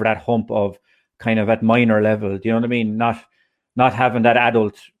get over that hump of kind of at minor level. Do you know what I mean? Not having that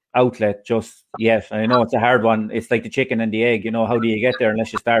adult outlet just yet. I know it's a hard one. It's like the chicken and the egg. You know, how do you get there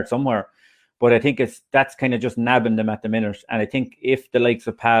unless you start somewhere? But I think that's kind of just nabbing them at the minute. And I think if the likes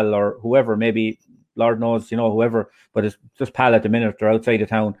of PAL or whoever, maybe Lord knows, you know, whoever, but it's just PAL at the minute, they're outside of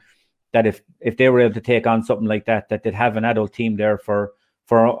town, that if they were able to take on something like that they'd have an adult team there for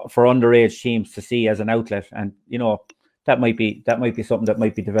underage teams to see as an outlet. And, you know, that might be something that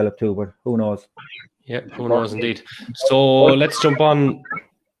might be developed too, but who knows? Yeah, who knows indeed. So let's jump on.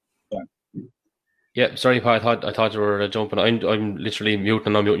 Yeah, sorry, Pat. I thought you were jumping. I'm literally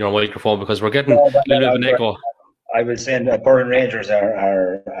muting and unmuting your microphone because we're getting a little bit of an echo. I was saying that Burren Rangers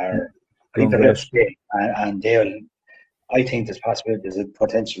are I think they're okay, and I think there's a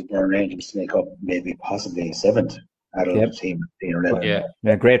potential Burren Rangers to make up maybe possibly a 7th adult team.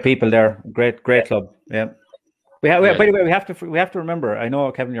 Yeah, great people there. Great club. Yeah. By the way, we have to remember. I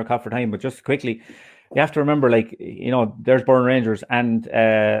know, Kevin, you're caught for time, but just quickly, you have to remember, like, you know, there's Burren Rangers and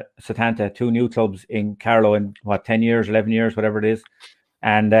Setanta, 2 new clubs in Carlow in 10 years, 11 years, whatever it is,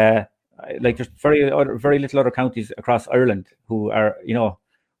 and like there's very little other counties across Ireland who are, you know,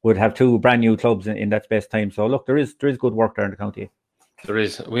 would have 2 brand new clubs in that space time. So look, there is good work there in the county. There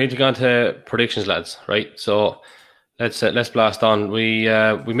is. We need to go on to predictions, lads. Right, so. Let's blast on. We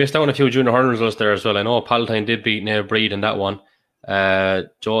missed out on a few junior hurling results there as well. I know Palatine did beat Nail Breed in that one. Joe, I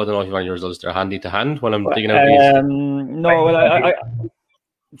don't know if you want your results there handy to hand while I'm digging out these. No, well,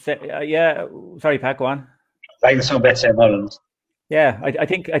 yeah. Sorry, Pat, go on. I some bet St. Mullins. Yeah, I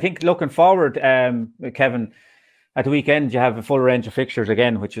think looking forward, Kevin, at the weekend, you have a full range of fixtures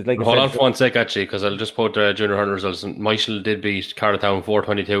again, which is like I Hold said, on for 1 sec, actually, because I'll just put junior hurling results. Michael did beat Carlow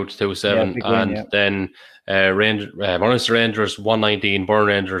 422 to 2-7, big win, and then Munster Rangers 119, Burn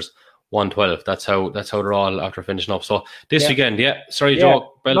Rangers 112. That's how they're all after finishing up. So this weekend, sorry,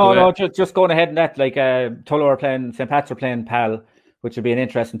 Joe. No, just going ahead in that. Like Tullow are playing, St. Pat's are playing Pal, which would be an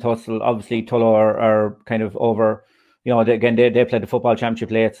interesting tussle. Obviously, Tullow are kind of over. They played the football championship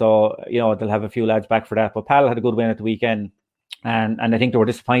late, so they'll have a few lads back for that. But Pal had a good win at the weekend, and I think they were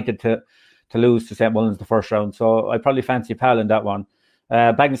disappointed to lose to St. Mullins the first round. So I probably fancy Pal in that one.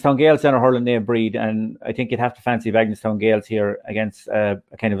 Bagnallstown Gales then are hurling Nave Breed, and I think you'd have to fancy Bagnallstown Gales here against the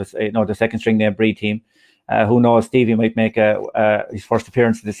second string Nave Breed team. Who knows? Stevie might make his first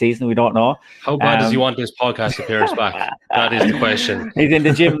appearance of the season. We don't know. How bad does he want his podcast appearance back? That is the question. He's in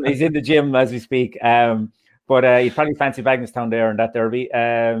the gym. He's in the gym as we speak. But you'd probably fancy Bagnallstown there in that derby.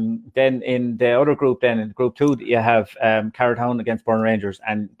 Then in the other group, in Group 2, you have Carrolltown against Burn Rangers,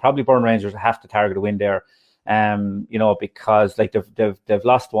 and probably Burn Rangers have to target a win there. Because like they've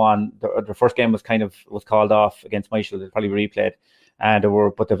lost one. Their first game was called off against Michael. They'll probably replayed,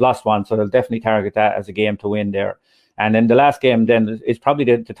 but they've lost one, so they'll definitely target that as a game to win there. And then the last game then is probably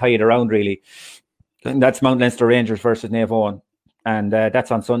to tie it around really. And that's Mount Leinster Rangers versus Naomh Eoin. And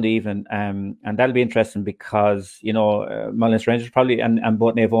that's on Sunday evening, and that'll be interesting because Mount Leinster Rangers probably and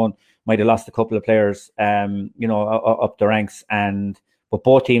both Naomh Eoin might have lost a couple of players, up the ranks, but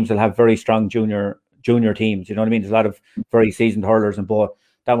both teams will have very strong junior teams. You know what I mean? There's a lot of very seasoned hurlers in both.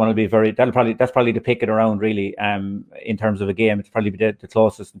 That one will be that's probably the pick it around really. In terms of a game, it's probably the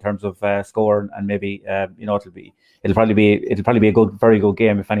closest in terms of score, and maybe it'll probably be a very good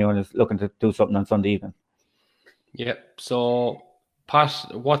game if anyone is looking to do something on Sunday evening. Yeah. So, Pat,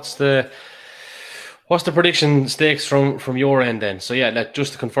 what's the prediction stakes from your end then? So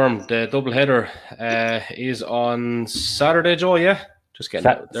just to confirm, the double header is on Saturday, Joe. Yeah, just getting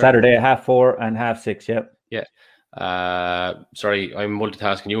out there. Saturday 4:30 and 6:30. Yep. Yeah. Sorry, I'm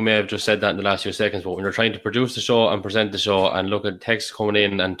multitasking. You may have just said that in the last few seconds, but when you're trying to produce the show and present the show and look at texts coming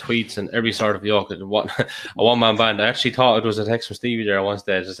in and tweets and every sort of yoke, a one-man band, I actually thought it was a text from Stevie there once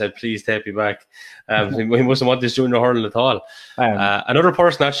that just said, please take me back. We mustn't want this junior hurling at all. Another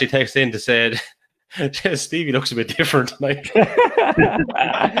person actually texted in to say, Stevie looks a bit different tonight.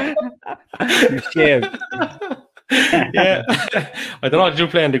 Yeah, I don't know. Did you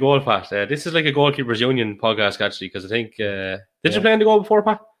play in the goal, Pat? This is like a goalkeepers union podcast, actually, because I think did you play in the goal before,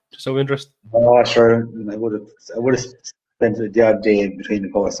 Pat? Just so interest. Oh, sure. I would have spent the odd day between the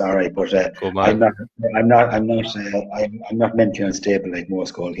posts, all right. But I'm not mentally unstable like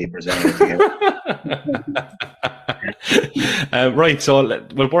most goalkeepers. Right, so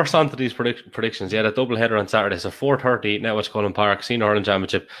we'll burst on to these predictions. Yeah, the double header on Saturday. So 4:30, Netwatch Cullen Park, Senior Hurling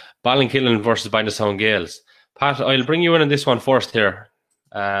Championship, Ballinkillen versus Bagnallstown Gales. Pat, I'll bring you in this one first here.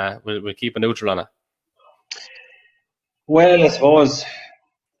 We'll keep a neutral on it. Well, I suppose,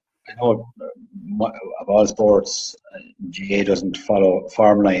 I know of all sports, GA doesn't follow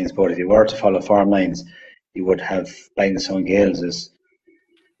farm lines, but if you were to follow farm lines, you would have Bagnallstown Gales as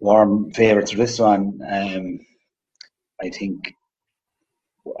warm favourites for this one. I think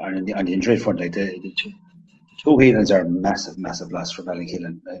on the injury front, like the two Heathens are massive loss for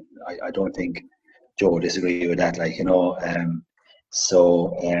Ballinkillen. I don't think Joe would disagree with that, and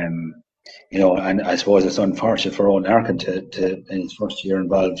I suppose it's unfortunate for Owen Arkin to in his first year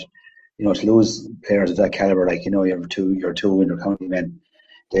involved, to lose players of that caliber. You have your two inter-county men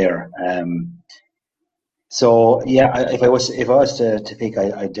there. If I was to pick,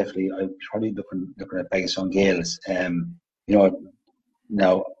 I'd probably looking at Bagnallstown Gales.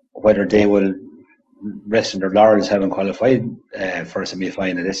 Now whether they will rest on their laurels having qualified for a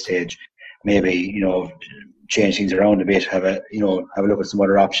semi-final at this stage, maybe change things around a bit, have a look at some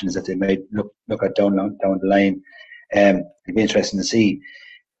other options that they might look at down the line. It'd be interesting to see.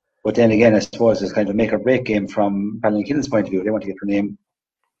 But then again, I suppose it's kind of a make or break game from Ballinkillen's point of view. They want to get their name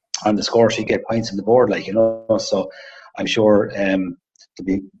on the score sheet, get points on the board, So I'm sure they'll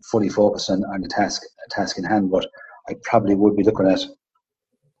be fully focused on the task in hand. But I probably would be looking at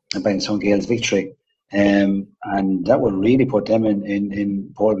Bagnallstown Gales' victory, and that would really put them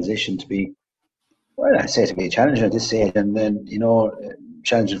in pole position to be. Well, I'd say to be a challenger at this stage, and then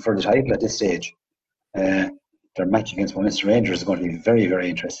challenging for the title at this stage. Their match against Munster Rangers is going to be a very, very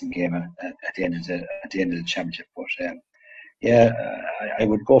interesting game at the end of the championship. But I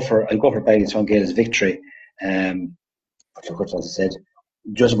would go for Bagnallstown Gales' victory. But of course, as I said,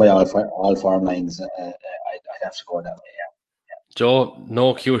 judging by all farm lines, I'd have to go that way. Yeah. Joe,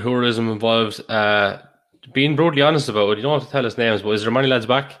 no cute hoorism involved. Being brutally honest about it, you don't have to tell us names, but is there many lads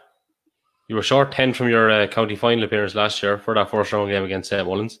back? You were short 10 from your county final appearance last year for that first round game against St.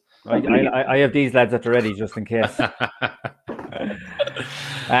 Mullins. I have these lads at the ready just in case.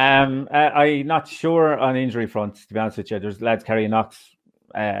 I'm not sure on injury front, to be honest with you. There's lads carrying knocks.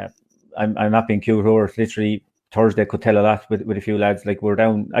 I'm not being cute or literally Thursday could tell a lot with a few lads. Like we're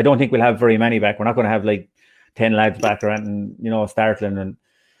down. I don't think we'll have very many back. We're not going to have like 10 lads back or anything, startling and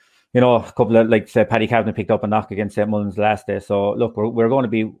a couple of, like say Paddy Kavanagh picked up a knock against St. Mullins last day. So look, we're going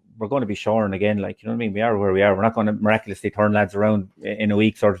to be shorn again. Like, you know what I mean? We are where we are. We're not going to miraculously turn lads around in a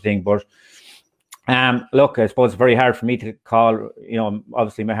week sort of thing. But look, I suppose it's very hard for me to call.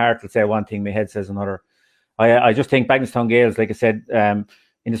 Obviously my heart will say one thing, my head says another. I just think Bagenstown Gales, like I said,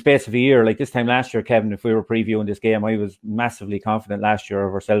 in the space of a year, like this time last year, Kevin, if we were previewing this game, I was massively confident last year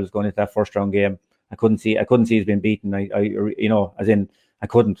of ourselves going into that first round game. I couldn't see us being beaten. I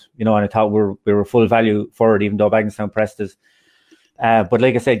couldn't, and I thought we were full value for it, even though Bagenstown pressed us. But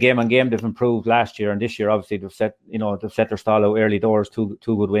like I said, game on game, they've improved last year, and this year, obviously, they've set their stall out early doors, two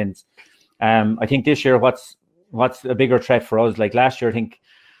good wins. I think this year, what's a bigger threat for us? Like last year, I think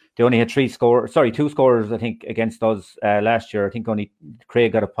they only had two scorers, I think, against us last year. I think only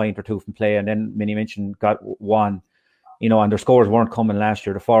Craig got a point or two from play, and then Minnie Minchin got one. And their scores weren't coming last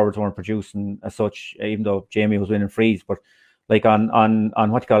year. The forwards weren't producing as such, even though Jamie was winning frees. But like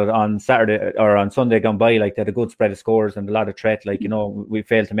on Saturday or on Sunday gone by, like they had a good spread of scores and a lot of threat. Like, we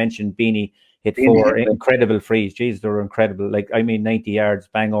failed to mention Beanie hit 4 incredible frees. Jeez, they were incredible. Like, 90 yards,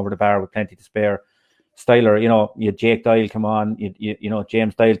 bang over the bar with plenty to spare. Styler, you had Jake Dial come on,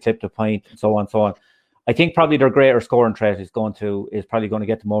 James Dial tipped a point, and so on. I think probably their greater scoring threat is probably going to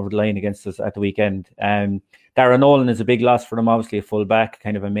get them over the line against us at the weekend. Darren Nolan is a big loss for them, obviously a full back,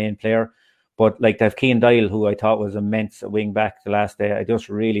 kind of a main player. But like they have Cian Dial, who I thought was immense at wing back the last day. I just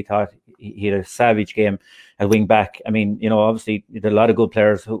really thought he had a savage game at wing back. Obviously there are a lot of good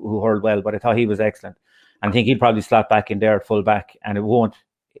players who hurled well, but I thought he was excellent. And I think he'd probably slot back in there at full back, and it won't,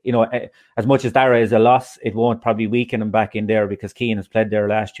 as much as Dara is a loss, it won't probably weaken him back in there because Cian has played there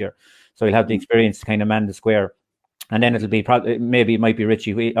last year. So he'll have the experience to kind of man the square. And then it'll be maybe it might be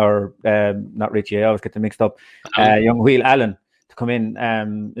Richie or not Richie. I always get them mixed up. Young Wheel Allen to come in.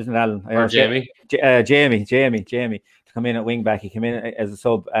 Isn't it Allen? Or Jamie? Jamie to come in at wing back. He came in as a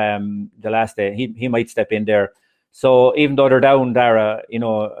sub the last day. He might step in there. So even though they're down, Dara,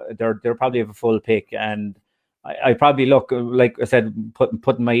 they're probably have a full pick. And I probably look, like I said,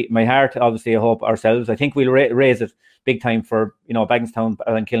 putting my heart, obviously, I hope ourselves. I think we'll raise it big time for, Bagenstown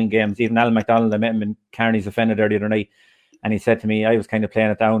and Killing games. Even Alan McDonald, I met him in Carney's Offended there the other night, and he said to me, I was kind of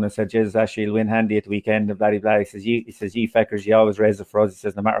playing it down and said, "Jeez, actually, you'll win handy at the weekend," and blah, blah. He says, "Ye feckers, you always raise it for us." He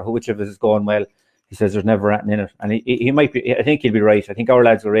says, "No matter which of us is going well," he says, "there's never anything in it." And he might be, I think he'll be right. I think our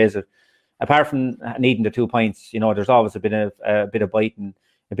lads will raise it. Apart from needing the 2 points, there's always a bit of biting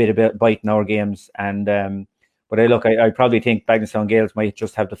our games. And but I probably think Bagenstown Gales might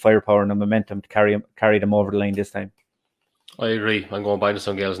just have the firepower and the momentum to carry them over the line this time. I agree. I'm going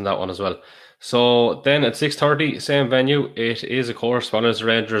Bagenstown Gales in that one as well. So then at 6:30, same venue, it is, of course, Wallace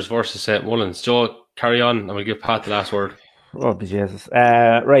Rangers versus St. Mullins. Joe, carry on. I'm going to give Pat the last word. Oh, Jesus.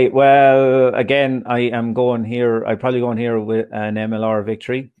 Right. Well, again, I'm probably going here with an MLR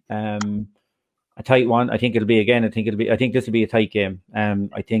victory. A tight one. I think this will be a tight game.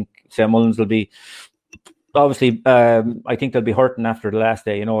 I think St. Mullins will be, obviously, I think they'll be hurting after the last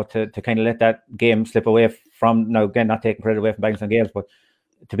day, to kind of let that game slip away from, now again, not taking credit away from Bagenstown Gales, but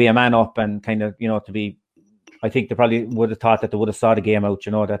to be a man up and kind of, to be, I think they probably would have thought that they would have saw the game out,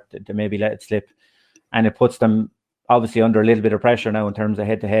 that they maybe let it slip. And it puts them obviously under a little bit of pressure now in terms of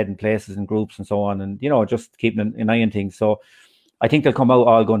head-to-head and places and groups and so on, and, just keeping an eye on things. So I think they'll come out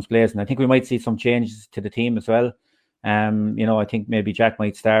all guns blazing. I think we might see some changes to the team as well. I think maybe Jack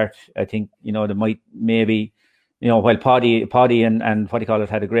might start. I think, they might maybe, while Paddy and what do you call it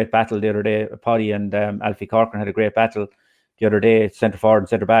had a great battle the other day. Paddy and Alfie Corcoran had a great battle the other day, centre forward and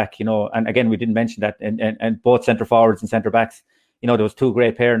centre back, and again, we didn't mention that, and both centre forwards and centre backs, there was two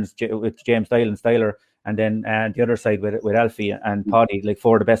great pairings with James Dial and Styler, and then the other side with Alfie and Paddy, like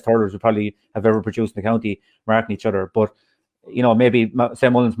four of the best hurlers we probably have ever produced in the county, marking each other. But maybe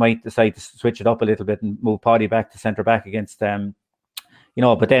St. Mullins might decide to switch it up a little bit and move Paddy back to centre back against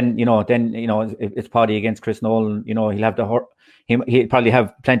but then it's Paddy against Chris Nolan. He'll have he'll probably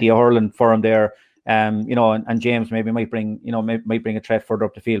have plenty of hurling for him there. And James maybe might bring a threat further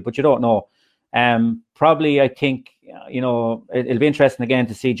up the field, but you don't know. Probably I think it'll be interesting again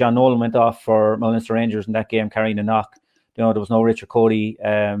to see John Nolan went off for Munster Rangers in that game carrying a knock. There was no Richard Cody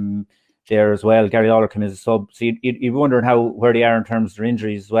there as well. Gary Lawler came as a sub, so you're wondering where they are in terms of their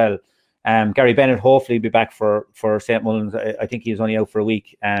injuries as well. Gary Bennett hopefully be back for St. Mullins. I think he was only out for a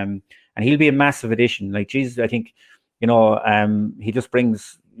week, and and he'll be a massive addition. Like, Jesus, I think, he just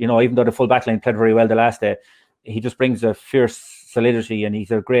brings, even though the full back line played very well the last day, he just brings a fierce solidity, and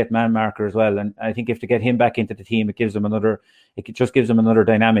he's a great man marker as well. And I think if to get him back into the team, it just gives him another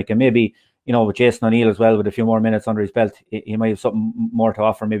dynamic. And maybe, with Jason O'Neill as well, with a few more minutes under his belt, he might have something more to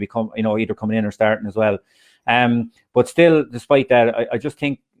offer, maybe either coming in or starting as well. But still, despite that, I just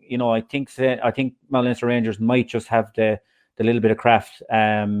think, I think Mount Leinster Rangers might just have the little bit of craft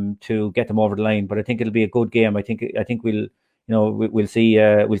to get them over the line. But I think it'll be a good game. I think we'll see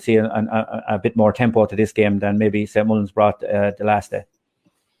a bit more tempo to this game than maybe St. Mullins brought the last day.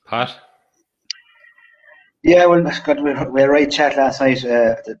 Pat? Yeah, well, God, we had a right chat last night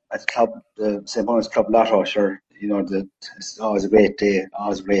at the club, the St. Mullins Club Lotto. Sure, it's always a great day,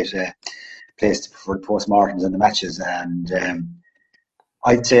 always a great place for the post-mortems and the matches. And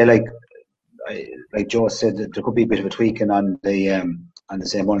I'd say, like Joe said, that there could be a bit of a tweaking on the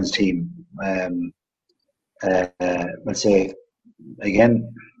St. Mullins team. Let's say,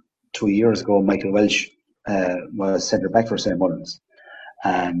 again, 2 years ago, Michael Welsh was centre back for St. Mullins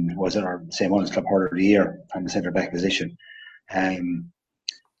and was our St. Mullins Club Hurler of the Year from the centre back position, and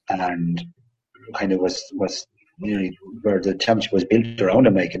kind of was nearly where the championship was built around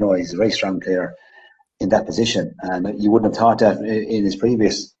him. Like, he's a very strong player in that position, and you wouldn't have thought that in his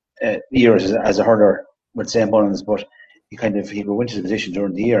previous years as a hurler with St. Mullins, but he would go into the position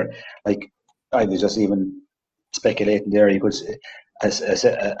during the year. Like, I was just even speculating there, he could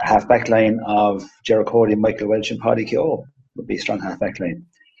a half back line of Gerard Cody, Michael Welch, and Paddy Keogh would be a strong half back line.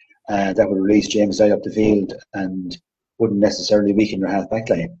 That would release James Dye up the field and wouldn't necessarily weaken your half back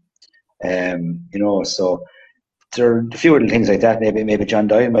line. So there are a few little things like that. Maybe John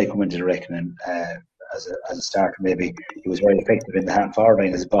Dye might come into the reckoning as a starter. Maybe he was very effective in the half forward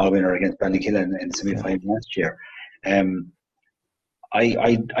line as a ball winner against Ballykillen in the semi-final last year.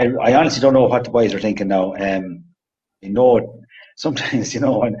 I honestly don't know what the boys are thinking now. Sometimes,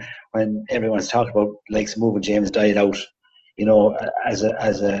 when everyone's talking about likes moving James Dye out, as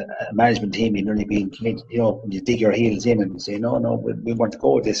a management team, you'd nearly be, when you dig your heels in and say, no, we want to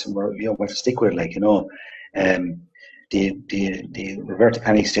go with this, and we want to stick with it. The revert to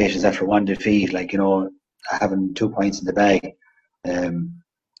panic stations after one defeat, having 2 points in the bag,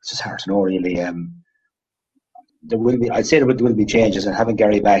 it's just hard to know really. I'd say there will be changes, and having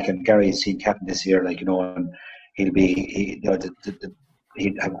Gary back, and Gary's team captain this year, and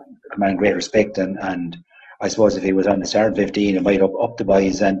he'd have command great respect, and I suppose if he was on the start 15, it might up the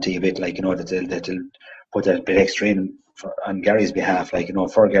boys ante a bit, that they'll put that bit extra in on Gary's behalf,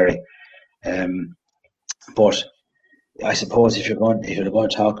 for Gary. But I suppose if you're going to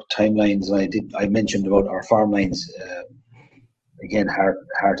talk timelines, I mentioned about our farm lines. Again,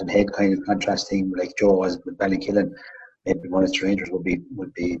 heart and head kind of contrast thing, like Joe was with Ballykillen. Maybe one of the Rangers would be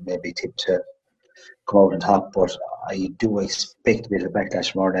maybe tipped to come out on top, but I do expect a bit of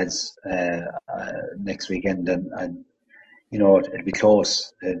backlash from our lads next weekend, and it'll be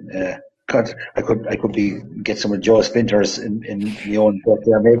close. And I could get some of Joe's splinters in my own book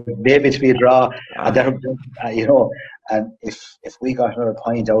there. Maybe to be a draw, and that and if we got another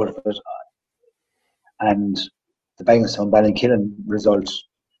point out of it, and the Bangstown-Ballinkillen result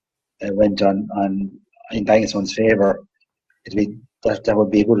went on in Bangstown's favour, that would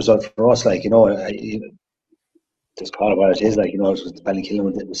be a good result for us. Just call it what it is. It was Ballinkillen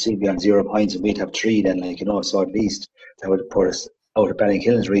would still be on 0 points, and we'd have 3 then. So at least that would put us out of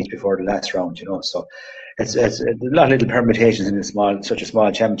Ballinkillen's reach before the last round. So it's a lot of little permutations in such a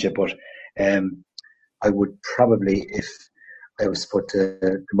small championship. But I would probably, if I was put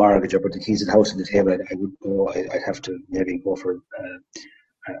the mortgage or put the keys of the house on the table, I'd have to maybe go for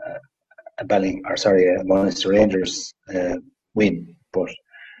a Munster Rangers win. But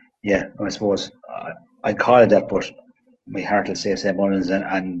yeah, I suppose I'd call it that, but my heart will say St. Mullins,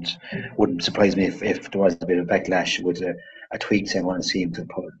 and wouldn't surprise me if there was a bit of backlash with a tweaked St. Mullins team to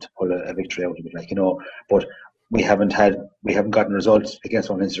pull a victory out of it, But we haven't gotten results against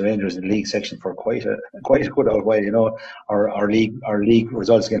Munster Rangers in the league section for quite a good old while. Our league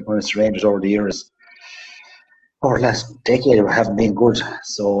results against Munster Rangers over the years, over the last decade, haven't been good.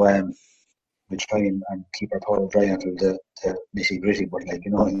 So we try and keep our powder dry until the nitty gritty. But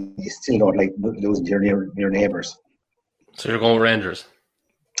you still don't like losing to your neighbours. So you're going with Rangers.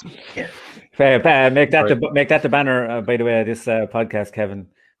 Yeah. Make that the banner. By the way, this podcast, Kevin.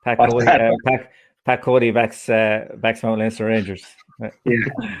 Pat Cody backs Mount Leinster Rangers.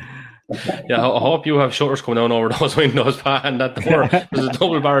 Yeah, I hope you have shutters coming down over those windows, Pat, and that door. There's a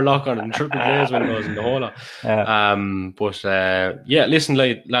double barrel lock on it and triple glazed windows in the whole lot. Listen,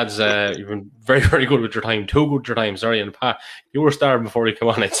 lads, you've been very, very good with your time. Too good with your time, sorry. And Pat, you were starving before you came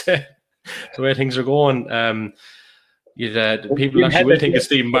on, I'd say. the way things are going. People actually will think it's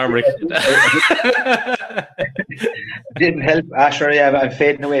Stephen Barmerick. Didn't help. Asher, yeah, I'm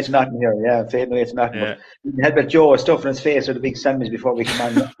fading away to nothing here. Yeah, I'm fading away to nothing. Yeah. But didn't help that Joe was stuffing his face with a big sandwich before we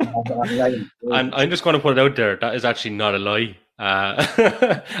come on. And I'm just going to put it out there. That is actually not a lie.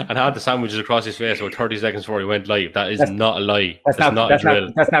 And had the sandwiches across his face about 30 seconds before he went live. That is not a lie. That's not a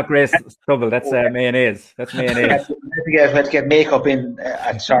drill. That's not Grace Stubble. That's mayonnaise. That's mayonnaise. We had to get makeup in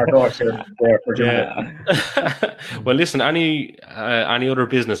at short notice there for Joe. Yeah. Well, listen. Any other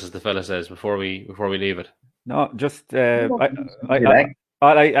business, as the fella says, before we leave it? No, just I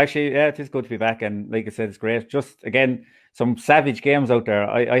actually, yeah, it is good to be back, and like I said, it's great. Just again, some savage games out there.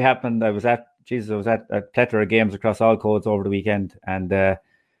 I was at a plethora of games across all codes over the weekend, and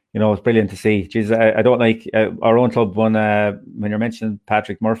it's brilliant to see. I don't like our own club won. When you're mentioning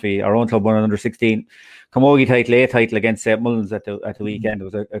Patrick Murphy, our own club won an under 16 Camogie title, A title against St. Mullins at the weekend. It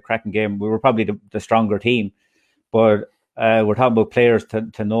was a cracking game. We were probably the stronger team, but we're talking about players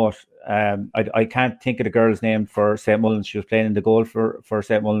to note. I can't think of the girl's name for St. Mullins. She was playing in the goal for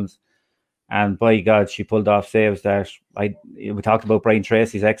St. Mullins, and by God, she pulled off saves that we talked about Brian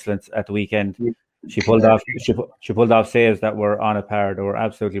Tracy's excellence at the weekend. She pulled off saves that were on a par. They were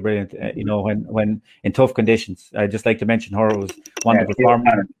absolutely brilliant. When in tough conditions. I just like to mention her. It was one of the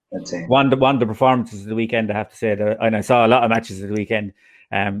performances of the weekend. I have to say that, and I saw a lot of matches of the weekend,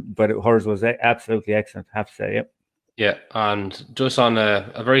 but hers was absolutely excellent. I have to say, yep. Yeah, and just on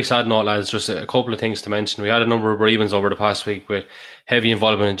a very sad note, lads, just a couple of things to mention. We had a number of bereavements over the past week with heavy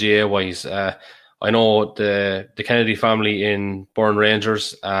involvement in GA-wise. I know the Kennedy family in Burn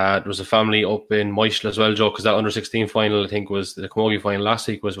Rangers. There was a family up in Moyshel as well, Joe, because that under-16 final, I think, was the Camogie final last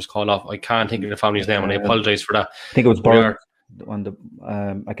week was called off. I can't think of the family's name, and I apologise for that. I think it was Burn. I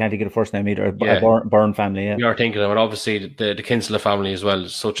can't think of the first name either. Yeah. Burn family. Yeah, we are thinking of it. Obviously, the Kinsella family as well.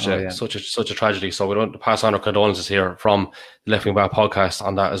 Such a tragedy. So we don't pass on our condolences here from the Left Wing Back podcast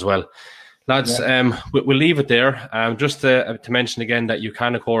on that as well, lads. We'll leave it there. Just to mention again that you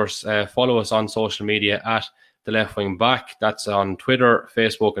can, of course, follow us on social media at the Left Wing Back. That's on Twitter,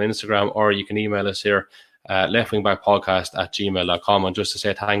 Facebook, and Instagram, or you can email us here. leftwingbackpodcast@gmail.com. And just to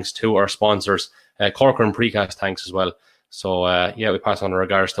say thanks to our sponsors, Corcoran Precast, thanks as well. So, we pass on our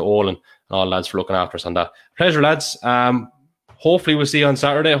regards to Olin and all lads for looking after us on that. Pleasure, lads. Hopefully we'll see you on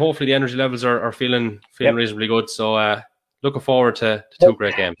Saturday. Hopefully the energy levels are feeling reasonably good. So, looking forward to two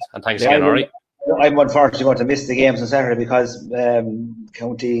great games. And thanks again, all right? I'm unfortunately going to miss the games on Saturday because the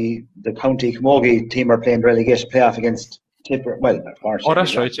county Camogie team are playing the relegation playoff against Tipperary. Well, unfortunately. Oh,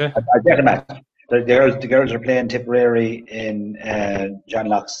 that's right, yeah. I get a match. The girls are playing Tipperary in John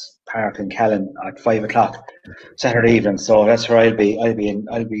Locke's Park in Callan at 5:00 Saturday evening. So that's where I'll be up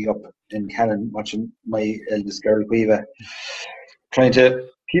in Callan watching my eldest girl Guiva, trying to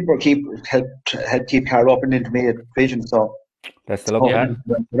help keep Carlow up in the intermediate division. So that's the luck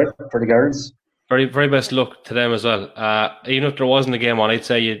for the girls. Very, very best luck to them as well. Even if there wasn't a game on, I'd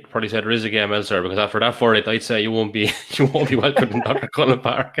say you'd probably say there is a game elsewhere, because after that verdict, I'd say you won't be welcome in Dr. Cullen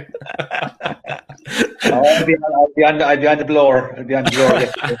Park. I'll be on the blower.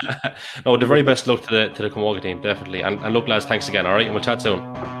 No, the very best luck to the Camogie team, definitely. And look, lads, thanks again. All right, and we'll chat soon.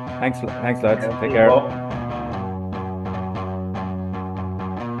 Thanks, lads. Take care.